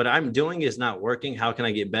to, what I'm doing is not working. How can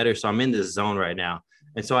I get better? So I'm in this zone right now.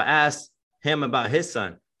 And so I asked him about his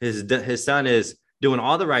son. His son is doing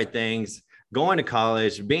all the right things, going to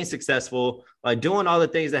college, being successful, like doing all the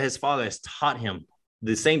things that his father has taught him.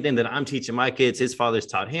 The same thing that I'm teaching my kids, his father's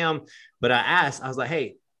taught him. But I was like,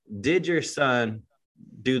 hey, did your son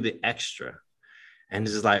do the extra? And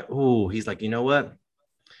it's just like, oh, he's like, you know what?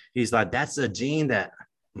 He's like, that's a gene that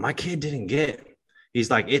my kid didn't get. He's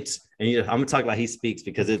like, I'm gonna talk like he speaks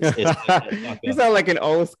because it's you sound like an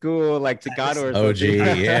old school, like Chicano or something.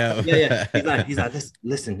 OG, yeah. Yeah. He's like,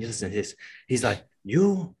 listen. He's like,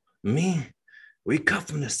 you, me, we cut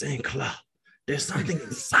from the same cloth. There's something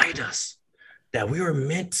inside us that we were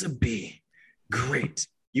meant to be great.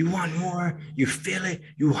 You want more, you feel it,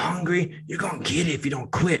 you hungry, you're gonna get it if you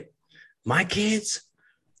don't quit. My kids,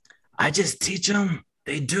 I just teach them,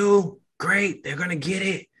 they do great, they're gonna get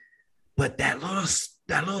it. But that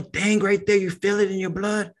little thing right there, you feel it in your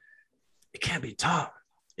blood, it can't be taught.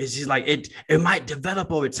 It's just like it might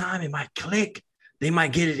develop over time, it might click, they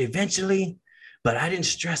might get it eventually, but I didn't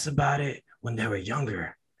stress about it when they were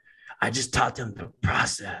younger. I just taught them the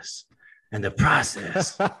process. And the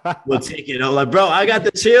process will take it all. Like, bro, I got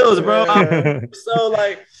the chills, bro. So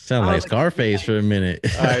like, sound like Scarface for a minute.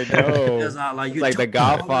 I know. Like the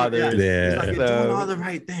Godfather. Yeah. Like you're doing all the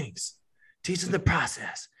right things. Teach them the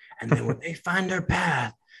process. And then when they find their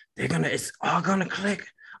path, it's all gonna click.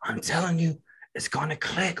 I'm telling you, it's gonna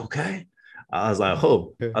click, okay? I was like,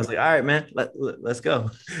 all right, man, let's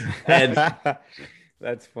go. And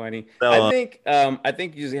that's funny. So, I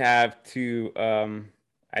think you just have to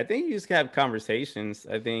I think you just have conversations.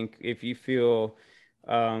 I think if you feel,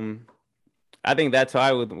 I think that's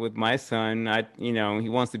how with my son. He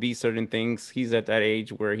wants to be certain things. He's at that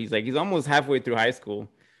age where he's almost halfway through high school.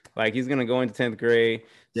 Like he's gonna go into 10th grade.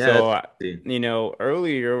 Yeah, so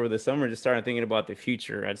earlier over the summer, just started thinking about the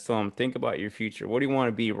future. I just told him, think about your future. What do you want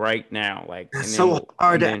to be right now? Like, that's so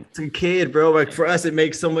hard as a kid, bro. Like for us, it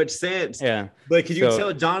makes so much sense. Yeah. But could you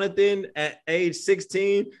tell Jonathan at age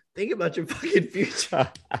 16, think about your fucking future,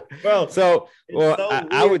 bro?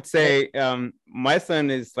 I would say my son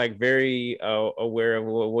is like very aware of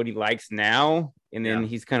what he likes now, and then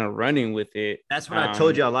he's kind of running with it. That's what I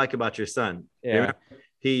told you I like about your son. Yeah.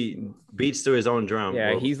 He beats to his own drum.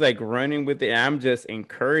 Yeah, he's like running with it. I'm just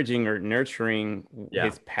encouraging or nurturing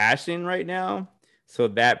his passion right now, so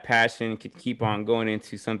that passion could keep on going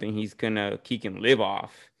into something he can live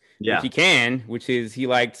off. Yeah, which he can, which is he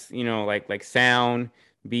likes like sound,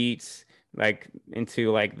 beats, like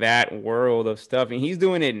into like that world of stuff, and he's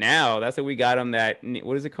doing it now. That's what we got him. That,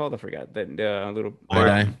 what is it called? I forgot that little.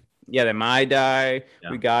 Yeah, the My Die.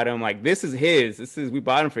 Yeah. We got him. Like, this is his. We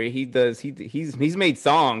bought him for it. He's made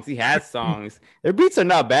songs. He has songs. Their beats are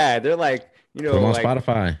not bad. They're like, put them on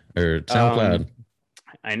Spotify or SoundCloud.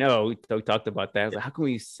 I know. We talked about that. I was like, how can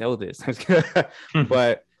we sell this?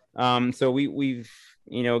 But so we've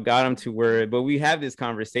got him to where, but we have these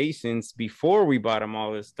conversations before we bought him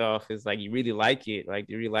all this stuff. Is like, you really like it? Like,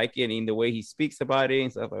 you really like it? And the way he speaks about it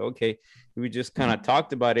and stuff, like, okay, we just kind of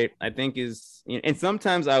talked about it. I think and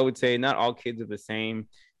sometimes I would say not all kids are the same.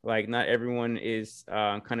 Like, not everyone is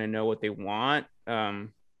kind of know what they want.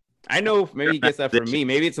 I know maybe he gets that from me.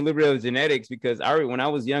 Maybe it's a little bit of genetics because when I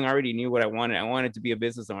was young, I already knew what I wanted. I wanted to be a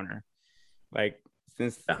business owner. Like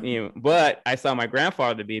but I saw my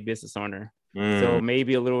grandfather be a business owner. So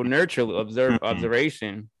maybe a little nurture,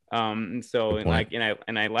 observation. And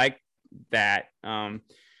I like that.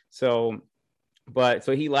 So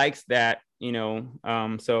he likes that,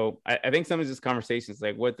 so I think some of these conversations,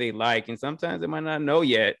 like what they like, and sometimes they might not know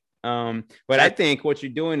yet. But I think what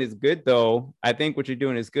you're doing is good, though. I think what you're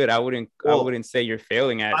doing is good. I wouldn't say you're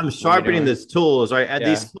failing at. I'm sharpening these tools, right?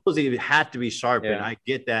 These tools have to be sharpened. Yeah. I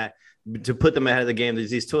get that. To put them ahead of the game,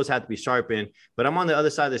 these tools have to be sharpened. But I'm on the other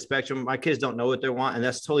side of the spectrum. My kids don't know what they want, and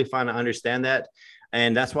that's totally fine. I understand that.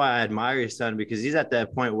 And that's why I admire your son, because he's at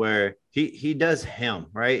that point where he does him,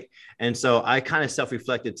 right? And so I kind of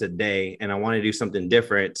self-reflected today, and I want to do something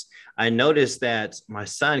different. I noticed that my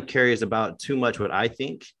son carries about too much what I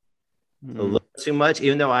think. A little too much,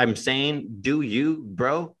 even though I'm saying, do you,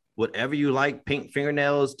 bro, whatever you like, pink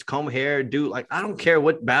fingernails, comb hair, I don't care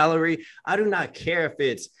what Valerie, I do not care if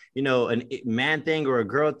it's, a man thing or a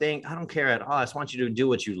girl thing. I don't care at all. I just want you to do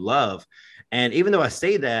what you love. And even though I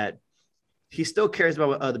say that, he still cares about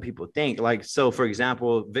what other people think. Like, so for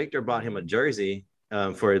example, Victor bought him a jersey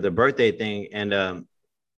for the birthday thing. And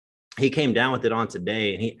he came down with it on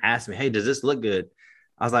today, and he asked me, hey, does this look good?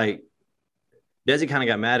 I was like, Desi kind of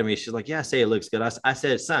got mad at me. She's like, yeah, I say it looks good. I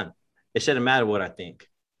said, son, it shouldn't matter what I think.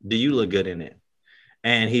 Do you look good in it?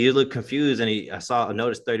 And he looked confused, and I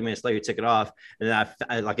noticed 30 minutes later, he took it off. And then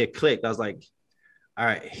I like, it clicked. I was like, all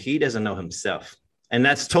right, he doesn't know himself. And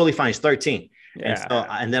that's totally fine. He's 13. Yeah.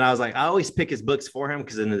 And then I was like, I always pick his books for him,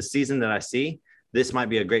 because in the season that I see, this might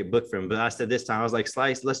be a great book for him. But I said this time, I was like,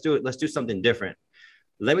 Slice, let's do it. Let's do something different.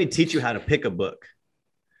 Let me teach you how to pick a book.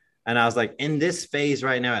 And I was like, in this phase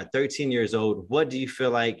right now at 13 years old, what do you feel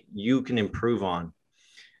like you can improve on?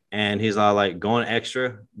 And he's all like, going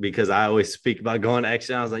extra, because I always speak about going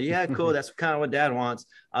extra. I was like, yeah, cool. That's kind of what dad wants.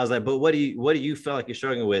 I was like, but what do you feel like you're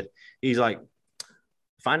struggling with? He's like,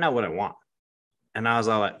 find out what I want. And I was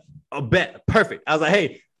all like, oh, bet. Perfect. I was like,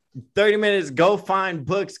 hey, 30 minutes, go find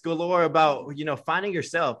books galore about, finding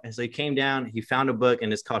yourself. And so he came down, he found a book,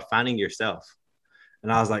 and it's called Finding Yourself.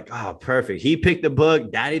 And I was like, oh, perfect. He picked the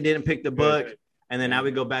book. Daddy didn't pick the book. And then now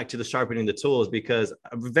we go back to the sharpening the tools, because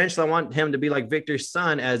eventually I want him to be like Victor's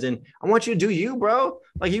son, as in, I want you to do you, bro.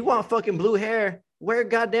 Like, you want fucking blue hair, wear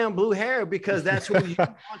goddamn blue hair, because that's who you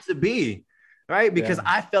want to be, right? Because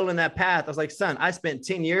I fell in that path. I was like, son, I spent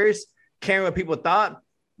 10 years caring what people thought,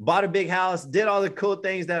 bought a big house, did all the cool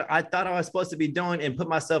things that I thought I was supposed to be doing, and put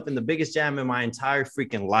myself in the biggest jam in my entire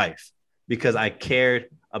freaking life, because I cared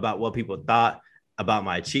about what people thought about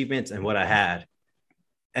my achievements and what I had.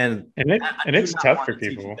 And it's tough for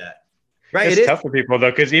people, right? It's tough for people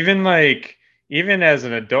though, because even as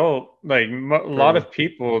an adult, like a lot of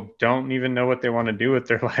people don't even know what they want to do with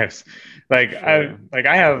their lives. Like I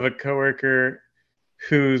have a coworker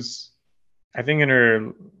who's, I think, in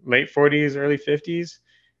her late 40s, early 50s,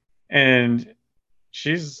 and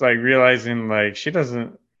she's like realizing like she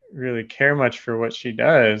doesn't really care much for what she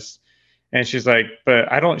does. And she's like, but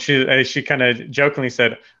I don't, she kind of jokingly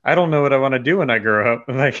said, I don't know what I want to do when I grow up.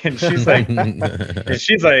 Like, and she's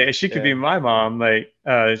like, she could be my mom. Like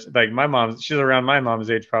my mom, she's around my mom's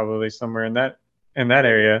age, probably somewhere in that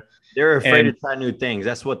area. They're afraid to try new things.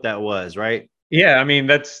 That's what that was, right? Yeah. I mean,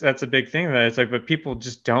 that's a big thing. That it's like, but people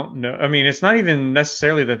just don't know. I mean, it's not even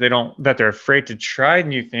necessarily that they're afraid to try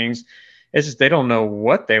new things. It's just, they don't know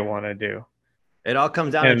what they want to do. It all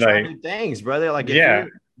comes down to trying new things, brother. Like,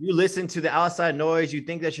 you listen to the outside noise, you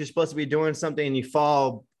think that you're supposed to be doing something, and you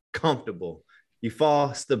fall comfortable, you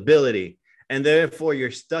fall stability. And therefore you're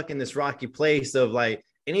stuck in this rocky place of like,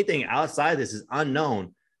 anything outside this is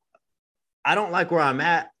unknown. I don't like where I'm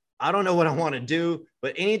at. I don't know what I want to do,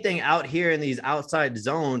 but anything out here in these outside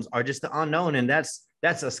zones are just the unknown. And that's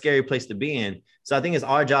a scary place to be in. So I think it's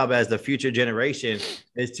our job as the future generation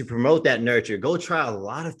is to promote that nurture. Go try a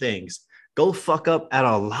lot of things. Go fuck up at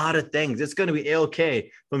a lot of things. It's going to be okay.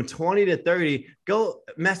 From 20 to 30, go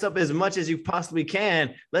mess up as much as you possibly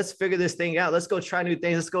can. Let's figure this thing out. Let's go try new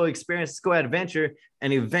things. Let's go experience. Let's go adventure.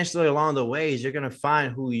 And eventually along the ways, you're going to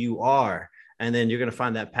find who you are. And then you're going to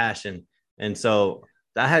find that passion. And so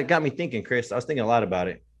that got me thinking, Chris. I was thinking a lot about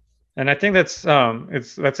it. And I think that's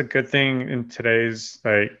a good thing in today's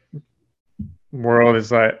like world, is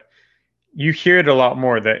that you hear it a lot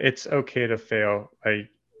more, that it's okay to fail. Like,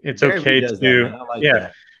 it's okay to,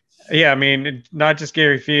 yeah. I mean, not just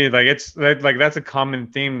Gary Vee. Like, it's like that's a common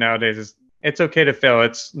theme nowadays. Is it's okay to fail.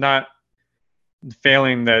 It's not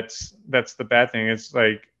failing that's the bad thing. It's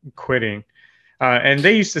like quitting. And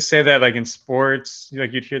they used to say that like in sports,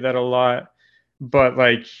 like you'd hear that a lot. But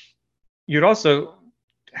like you'd also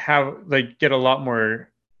have like get a lot more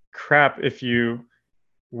crap if you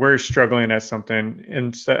were struggling at something.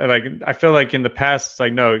 And so, like, I feel like in the past, it's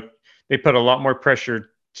like, no, they put a lot more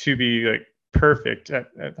pressure to be like perfect at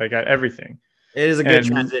everything. It is a good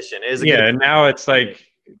transition. It is a good and now it's like,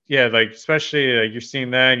 yeah, like especially like you're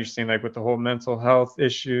seeing like with the whole mental health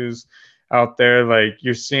issues out there, like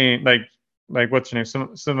you're seeing like what's your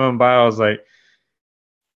name? Simone Biles, like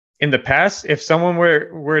in the past, if someone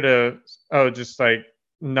were to just like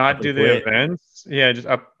not do the events, just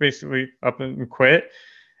basically up and quit,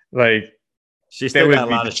 like she still got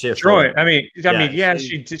a lot of shit for it. I mean,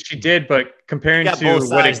 she did, but comparing to both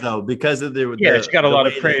sides though, because of she got a lot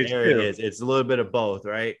of praise too. It's a little bit of both,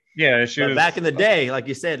 right? Yeah, but back in the day, like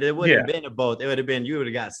you said, it wouldn't have been a both. It would have been you would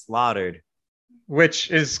have got slaughtered.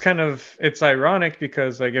 Which is kind of, it's ironic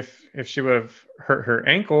because like if she would have hurt her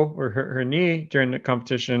ankle or her knee during the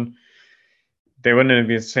competition, they wouldn't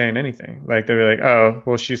be saying anything. Like they'd be like, oh,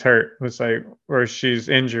 well, she's hurt. It's like, or she's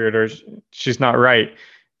injured or she's not right.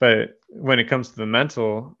 But when it comes to the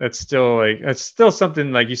mental, it's still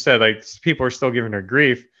something, like you said, like people are still giving her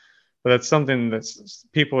grief, but that's something that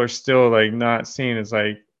people are still like not seeing as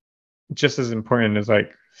like just as important as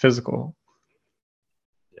like physical.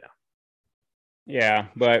 Yeah,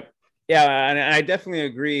 but yeah, and I definitely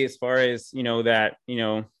agree as far as, that,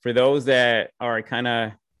 for those that are kind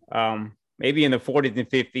of maybe in the 40s and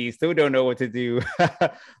 50s, still don't know what to do.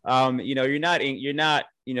 You're not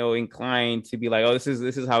inclined to be like, oh, this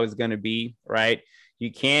is how it's going to be. Right.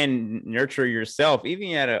 You can nurture yourself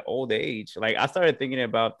even at an old age. Like I started thinking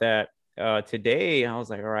about that today. I was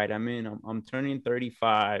like, all right, I'm turning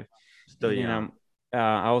 35. Still young.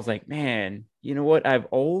 I was like, man, you know what? I've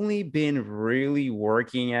only been really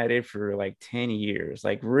working at it for like 10 years,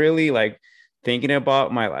 like really like thinking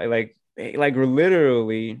about my life, like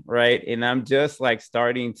literally. Right. And I'm just like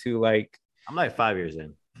starting to like, I'm like 5 years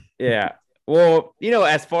in. Yeah. Well,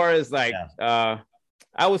 as far as like, I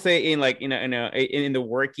would say in the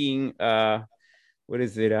working, what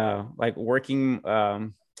is it? Like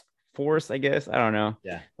working force, I guess. I don't know.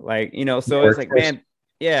 Yeah. Like, so it's like, man,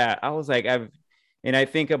 yeah, I was like, and I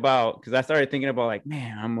think about, because I started thinking about like,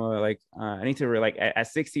 man, I'm I need to like at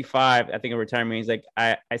 65, I think of retirement means like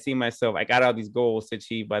I see myself, I got all these goals to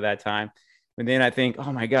achieve by that time. And then I think,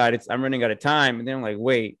 oh my God, I'm running out of time. And then I'm like,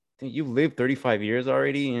 wait, you've lived 35 years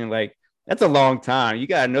already? And like, that's a long time. You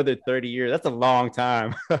got another 30 years. That's a long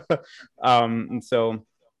time. And so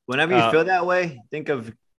whenever you feel that way, think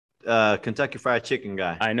of Kentucky Fried Chicken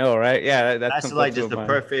guy. I know, right? Yeah. That's like just the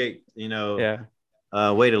perfect,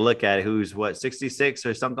 way to look at it. Who's 66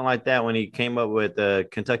 or something like that when he came up with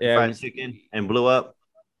Kentucky Fried Chicken and blew up.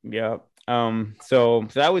 Yeah. So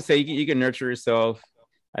I would say you can nurture yourself,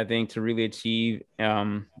 I think, to really achieve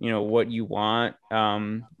what you want.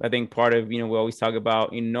 I think part of we always talk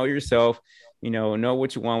about know yourself, know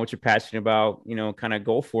what you want, what you're passionate about, kind of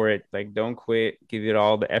go for it. Like don't quit, give it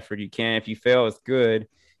all the effort you can. If you fail, it's good.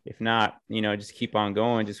 If not, just keep on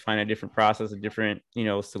going, just find a different process, a different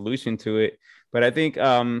solution to it. But I think,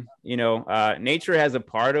 nature has a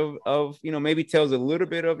part of maybe tells a little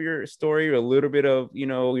bit of your story or a little bit of,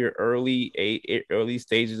 your early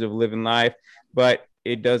stages of living life, but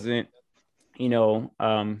it doesn't, it's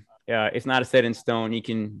not a set in stone. You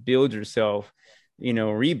can build yourself,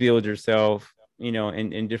 rebuild yourself,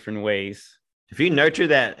 in different ways. If you nurture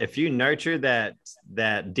that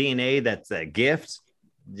DNA, that's that gift.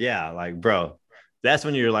 Yeah. Like, bro, that's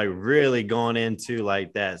when you're like really going into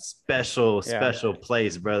like that special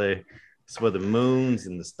place, brother. It's where the moons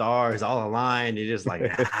and the stars all aligned. You're just like,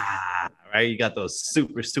 right. You got those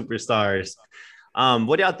super stars.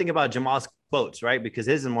 What do y'all think about Jamal's quotes, right? Because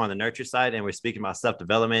his is more on the nurture side, and we're speaking about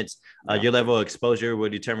self-development. Your level of exposure will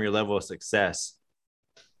determine your level of success.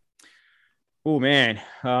 Oh man.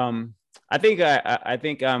 I think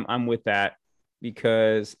I'm with that.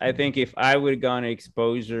 Because I think if I would have gone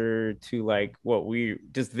exposure to like what we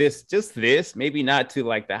just this, maybe not to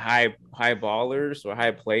like the high ballers or high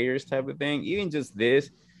players type of thing, even just this,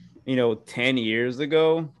 10 years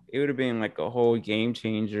ago, it would have been like a whole game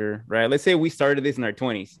changer, right? Let's say we started this in our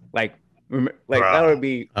 20s, like that would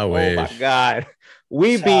be, my God,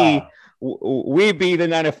 we'd be the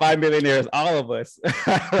 9 to 5 millionaires, all of us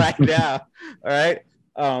right now. All right.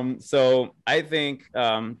 So I think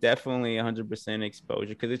definitely 100% exposure,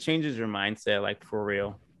 because it changes your mindset, like for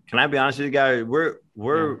real. Can I be honest with you guys? Our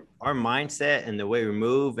mindset and the way we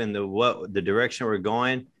move and the direction we're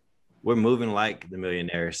going, we're moving like the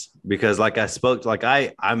millionaires. Because like I spoke, like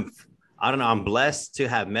I don't know, I'm blessed to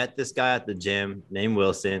have met this guy at the gym named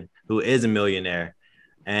Wilson, who is a millionaire,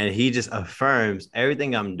 and he just affirms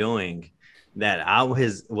everything I'm doing. that I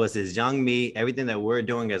was his young me, everything that we're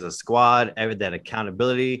doing as a squad, every that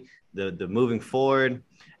accountability, the moving forward.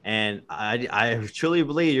 And I truly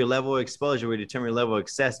believe your level of exposure will determine your level of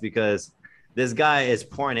success, because this guy is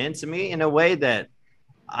pouring into me in a way that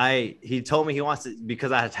he told me he wants to,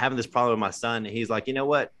 because I was having this problem with my son. And he's like, you know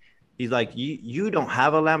what? He's like, you don't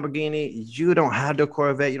have a Lamborghini, you don't have the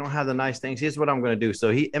Corvette, you don't have the nice things. Here's what I'm going to do. So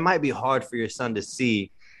it might be hard for your son to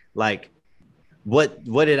see like what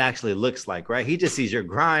it actually looks like, right? He just sees your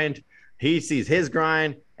grind, he sees his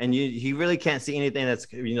grind, and he really can't see anything that's,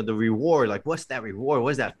 the reward. Like, what's that reward? What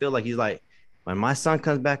does that feel like? He's like, when my son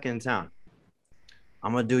comes back in town,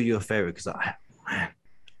 I'm gonna do you a favor, because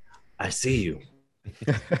I see you.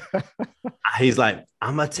 He's like,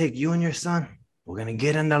 I'm gonna take you and your son. We're gonna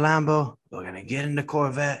get in the Lambo. We're gonna get in the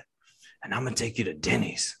Corvette, and I'm gonna take you to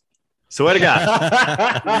Denny's. Swear to God.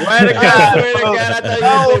 Swear to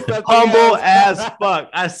God. So humble as fuck.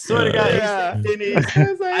 I swear to God. Yeah. Denny's.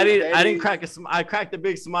 I didn't crack I cracked a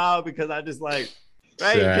big smile, because I just like,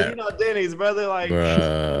 right? Because Denny's, brother. Like,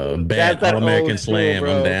 bro, bad All-American Slam.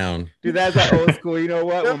 I'm down. Dude, that's like old school. You know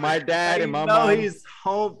what? When my dad and my mom. He's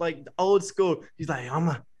home, like old school. He's like,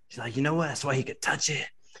 he's like, you know what? That's why he could touch it.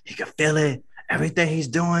 He could feel it. Everything he's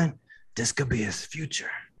doing, this could be his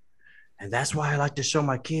future. And that's why I like to show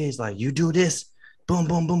my kids, like, you do this, boom,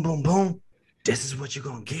 boom, boom, boom, boom. This is what you're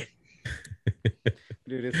going to get.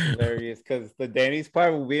 Dude, it's hilarious, because the Denny's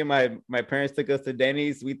part, when we and my parents took us to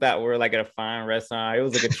Denny's, we thought we were like at a fine restaurant. It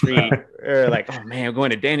was like a treat. We were like, oh, man, we're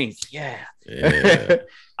going to Denny's. Yeah.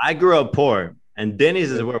 I grew up poor, and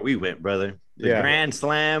Denny's is where we went, brother. The Grand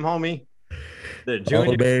Slam, homie. The Junior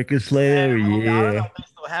All-American Slam, yeah.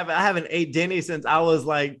 I haven't ate Denny's since I was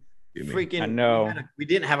like, freaking, I know. We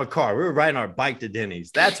didn't have a car. We were riding our bike to Denny's.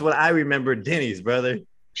 That's what I remember Denny's, brother.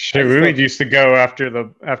 Shit, we used to go after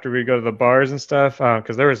we go to the bars and stuff,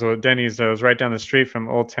 because there was a Denny's that was right down the street from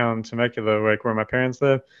Old Town Temecula, like where my parents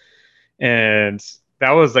live, and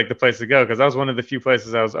that was like the place to go, because that was one of the few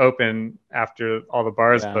places that was open after all the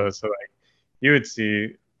bars closed. So like, you would see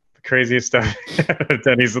the craziest stuff at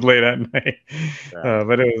Denny's late at night,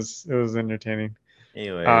 but it was entertaining.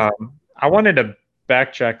 Anyway, I wanted to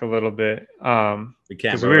backtrack a little bit,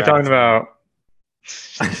 because we were talking about.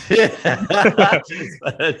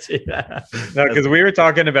 No, because we were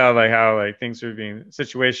talking about like how like things were being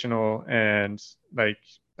situational, and like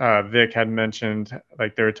Vic had mentioned,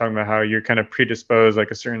 like they were talking about how you're kind of predisposed,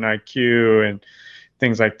 like a certain IQ and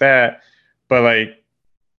things like that. But like,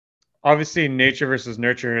 obviously, nature versus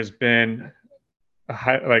nurture has been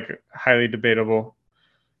highly debatable,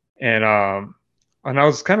 and I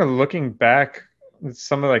was kind of looking back at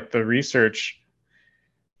some of like the research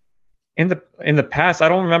in the past. I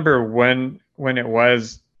don't remember when it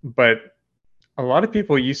was, but a lot of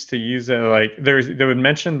people used to use it, like they would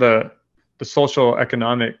mention the social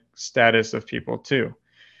economic status of people too,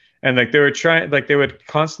 and like they would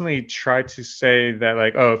constantly try to say that,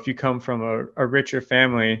 like, oh, if you come from a richer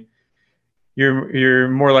family, you're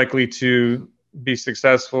more likely to be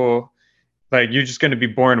successful. Like, you're just going to be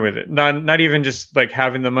born with it, not even just like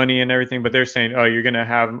having the money and everything, but they're saying, oh, you're going to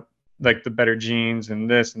have like the better genes and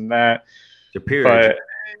this and that. Superior. But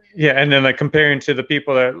yeah, and then like comparing to the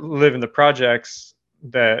people that live in the projects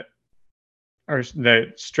that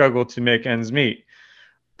struggle to make ends meet,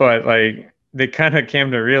 but like they kind of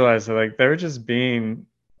came to realize that like they're just being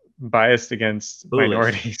biased against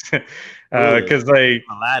minorities, because like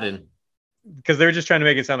Aladdin, because they were just trying to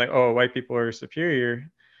make it sound like, oh, white people are superior,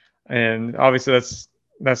 and obviously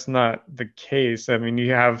that's not the case. I mean,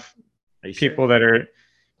 you have people that are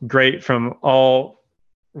great from all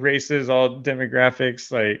races, all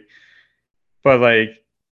demographics, like, but like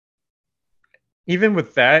even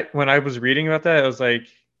with that, when I was reading about that, I was like,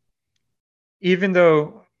 even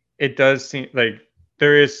though it does seem like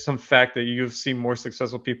there is some fact that you see more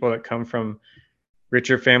successful people that come from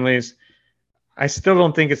richer families, I still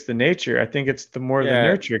don't think it's the nature. I think it's the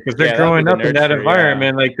nurture, because they're growing up in that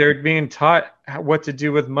environment. Like, they're being taught what to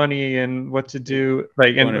do with money and what to do,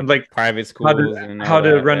 like, and like private schools, how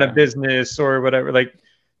to run a business or whatever. Like,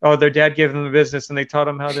 oh, their dad gave them a business and they taught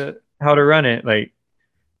them how to run it. Like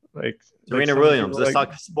Serena Williams. Let's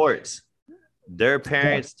talk sports. Their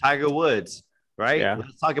parents, Tiger Woods, right? Yeah.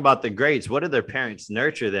 Let's talk about the greats. What did their parents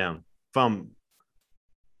nurture them from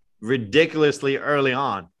ridiculously early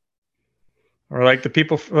on? Or like the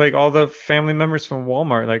people, like all the family members from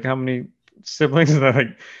Walmart, like how many siblings that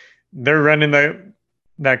like they're running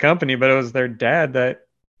that company, but it was their dad that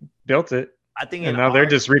built it. I think, and now they're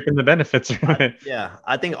just reaping the benefits from it. Yeah,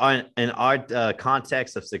 I think in our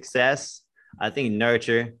context of success, I think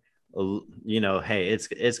nurture, hey,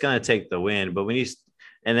 it's gonna take the win. But when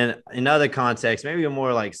And then in other contexts, maybe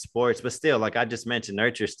more like sports, but still, like I just mentioned,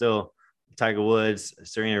 nurture still Tiger Woods,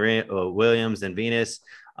 Serena Williams, and Venus.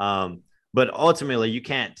 But ultimately, you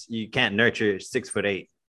can't nurture 6'8".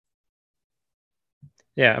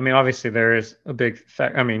 Yeah, I mean, obviously there is a big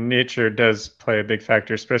fact. I mean, nature does play a big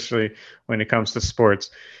factor, especially when it comes to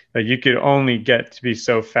sports. Like you could only get to be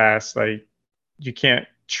so fast. Like you can't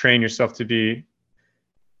train yourself to be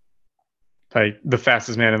like the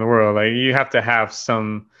fastest man in the world. Like you have to have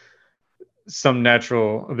some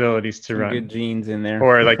natural abilities to Some run, good genes in there,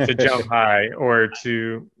 or like to jump high, or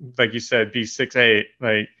to, like you said, be 6'8".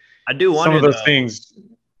 Like I do wonder some of those though, things.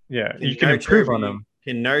 Yeah, you can improve on them.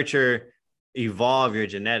 Can nurture evolve your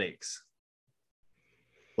genetics?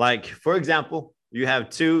 Like, for example, you have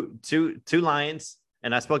two lions,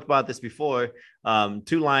 and I spoke about this before. 2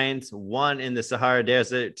 lions, one in the Sahara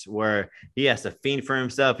Desert where he has to fend for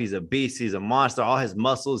himself. He's a beast. He's a monster. All his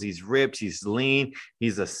muscles. He's ripped. He's lean.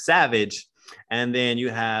 He's a savage. And then you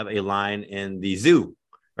have a lion in the zoo,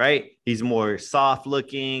 right? He's more soft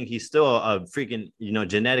looking. He's still a freaking,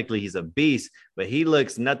 genetically, he's a beast, but he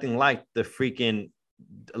looks nothing like the freaking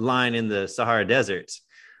lion in the Sahara deserts.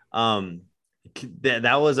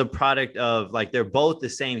 That was a product of, like, they're both the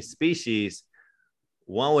same species.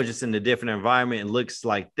 One was just in a different environment and looks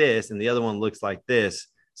like this, and the other one looks like this.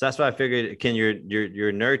 So that's why I figured, can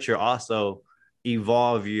your nurture also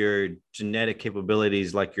evolve your genetic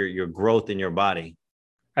capabilities, like your growth in your body?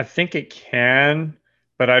 I think it can,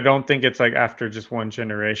 but I don't think it's like after just one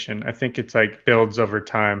generation. I think it's like builds over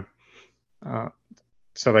time.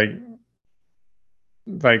 So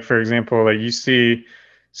like for example, like you see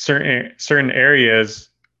certain areas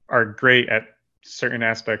are great at certain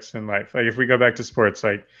aspects in life. Like if we go back to sports,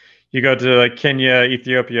 like you go to like Kenya,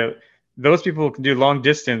 Ethiopia, those people can do long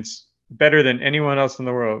distance better than anyone else in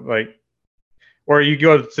the world. Like, or you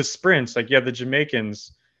go to sprints, like you have the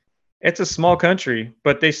Jamaicans. It's a small country,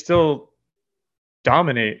 but they still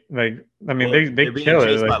dominate. Like, I mean, they kill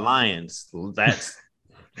it. By lions. That's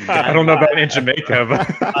I don't know about in Jamaica,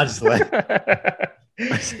 but I just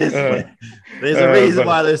there's a reason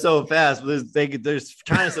why they're so fast. They're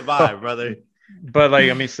trying to survive, brother. But like,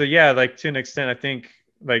 I mean, so yeah, like to an extent, I think,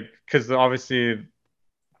 like, because obviously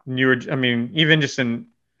even just in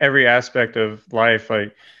every aspect of life,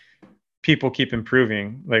 like people keep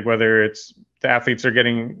improving, like whether it's the athletes are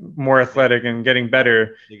getting more athletic and getting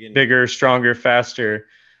better, bigger, stronger, faster,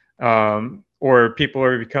 or people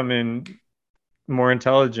are becoming more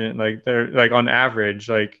intelligent, like they're like on average,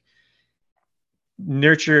 like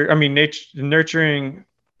nurturing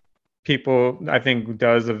people, I think,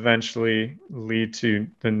 does eventually lead to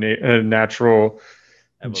the natural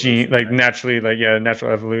evolution, gene, like right? Naturally, like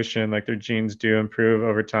natural evolution, like their genes do improve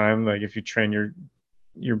over time, like if you train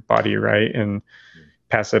your body right and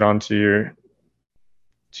pass it on to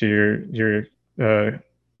your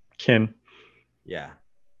kin. Yeah.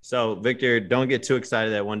 So Victor, don't get too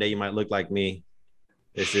excited that one day you might look like me.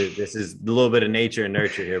 This is a little bit of nature and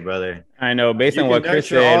nurture here, brother. I know. Based on what Chris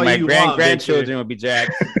said, my grandchildren will be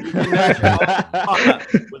jacked. With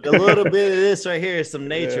a little bit of this right here, some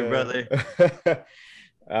nature, brother.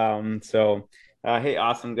 Hey,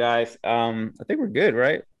 awesome guys. I think we're good,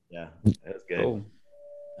 right? Yeah, that's good. Cool.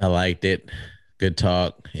 I liked it. Good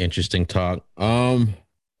talk. Interesting talk. Any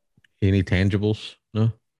tangibles?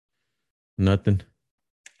 No, nothing.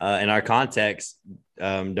 In our context,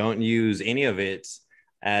 don't use any of it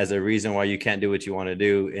as a reason why you can't do what you want to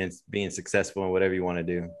do and being successful in whatever you want to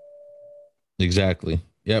do. Exactly.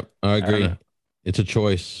 Yep. I agree. It's a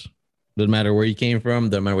choice. Doesn't matter where you came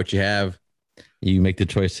from. Doesn't matter what you have. You make the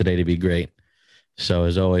choice today to be great. So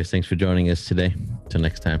as always, thanks for joining us today. Till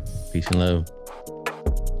next time. Peace and love.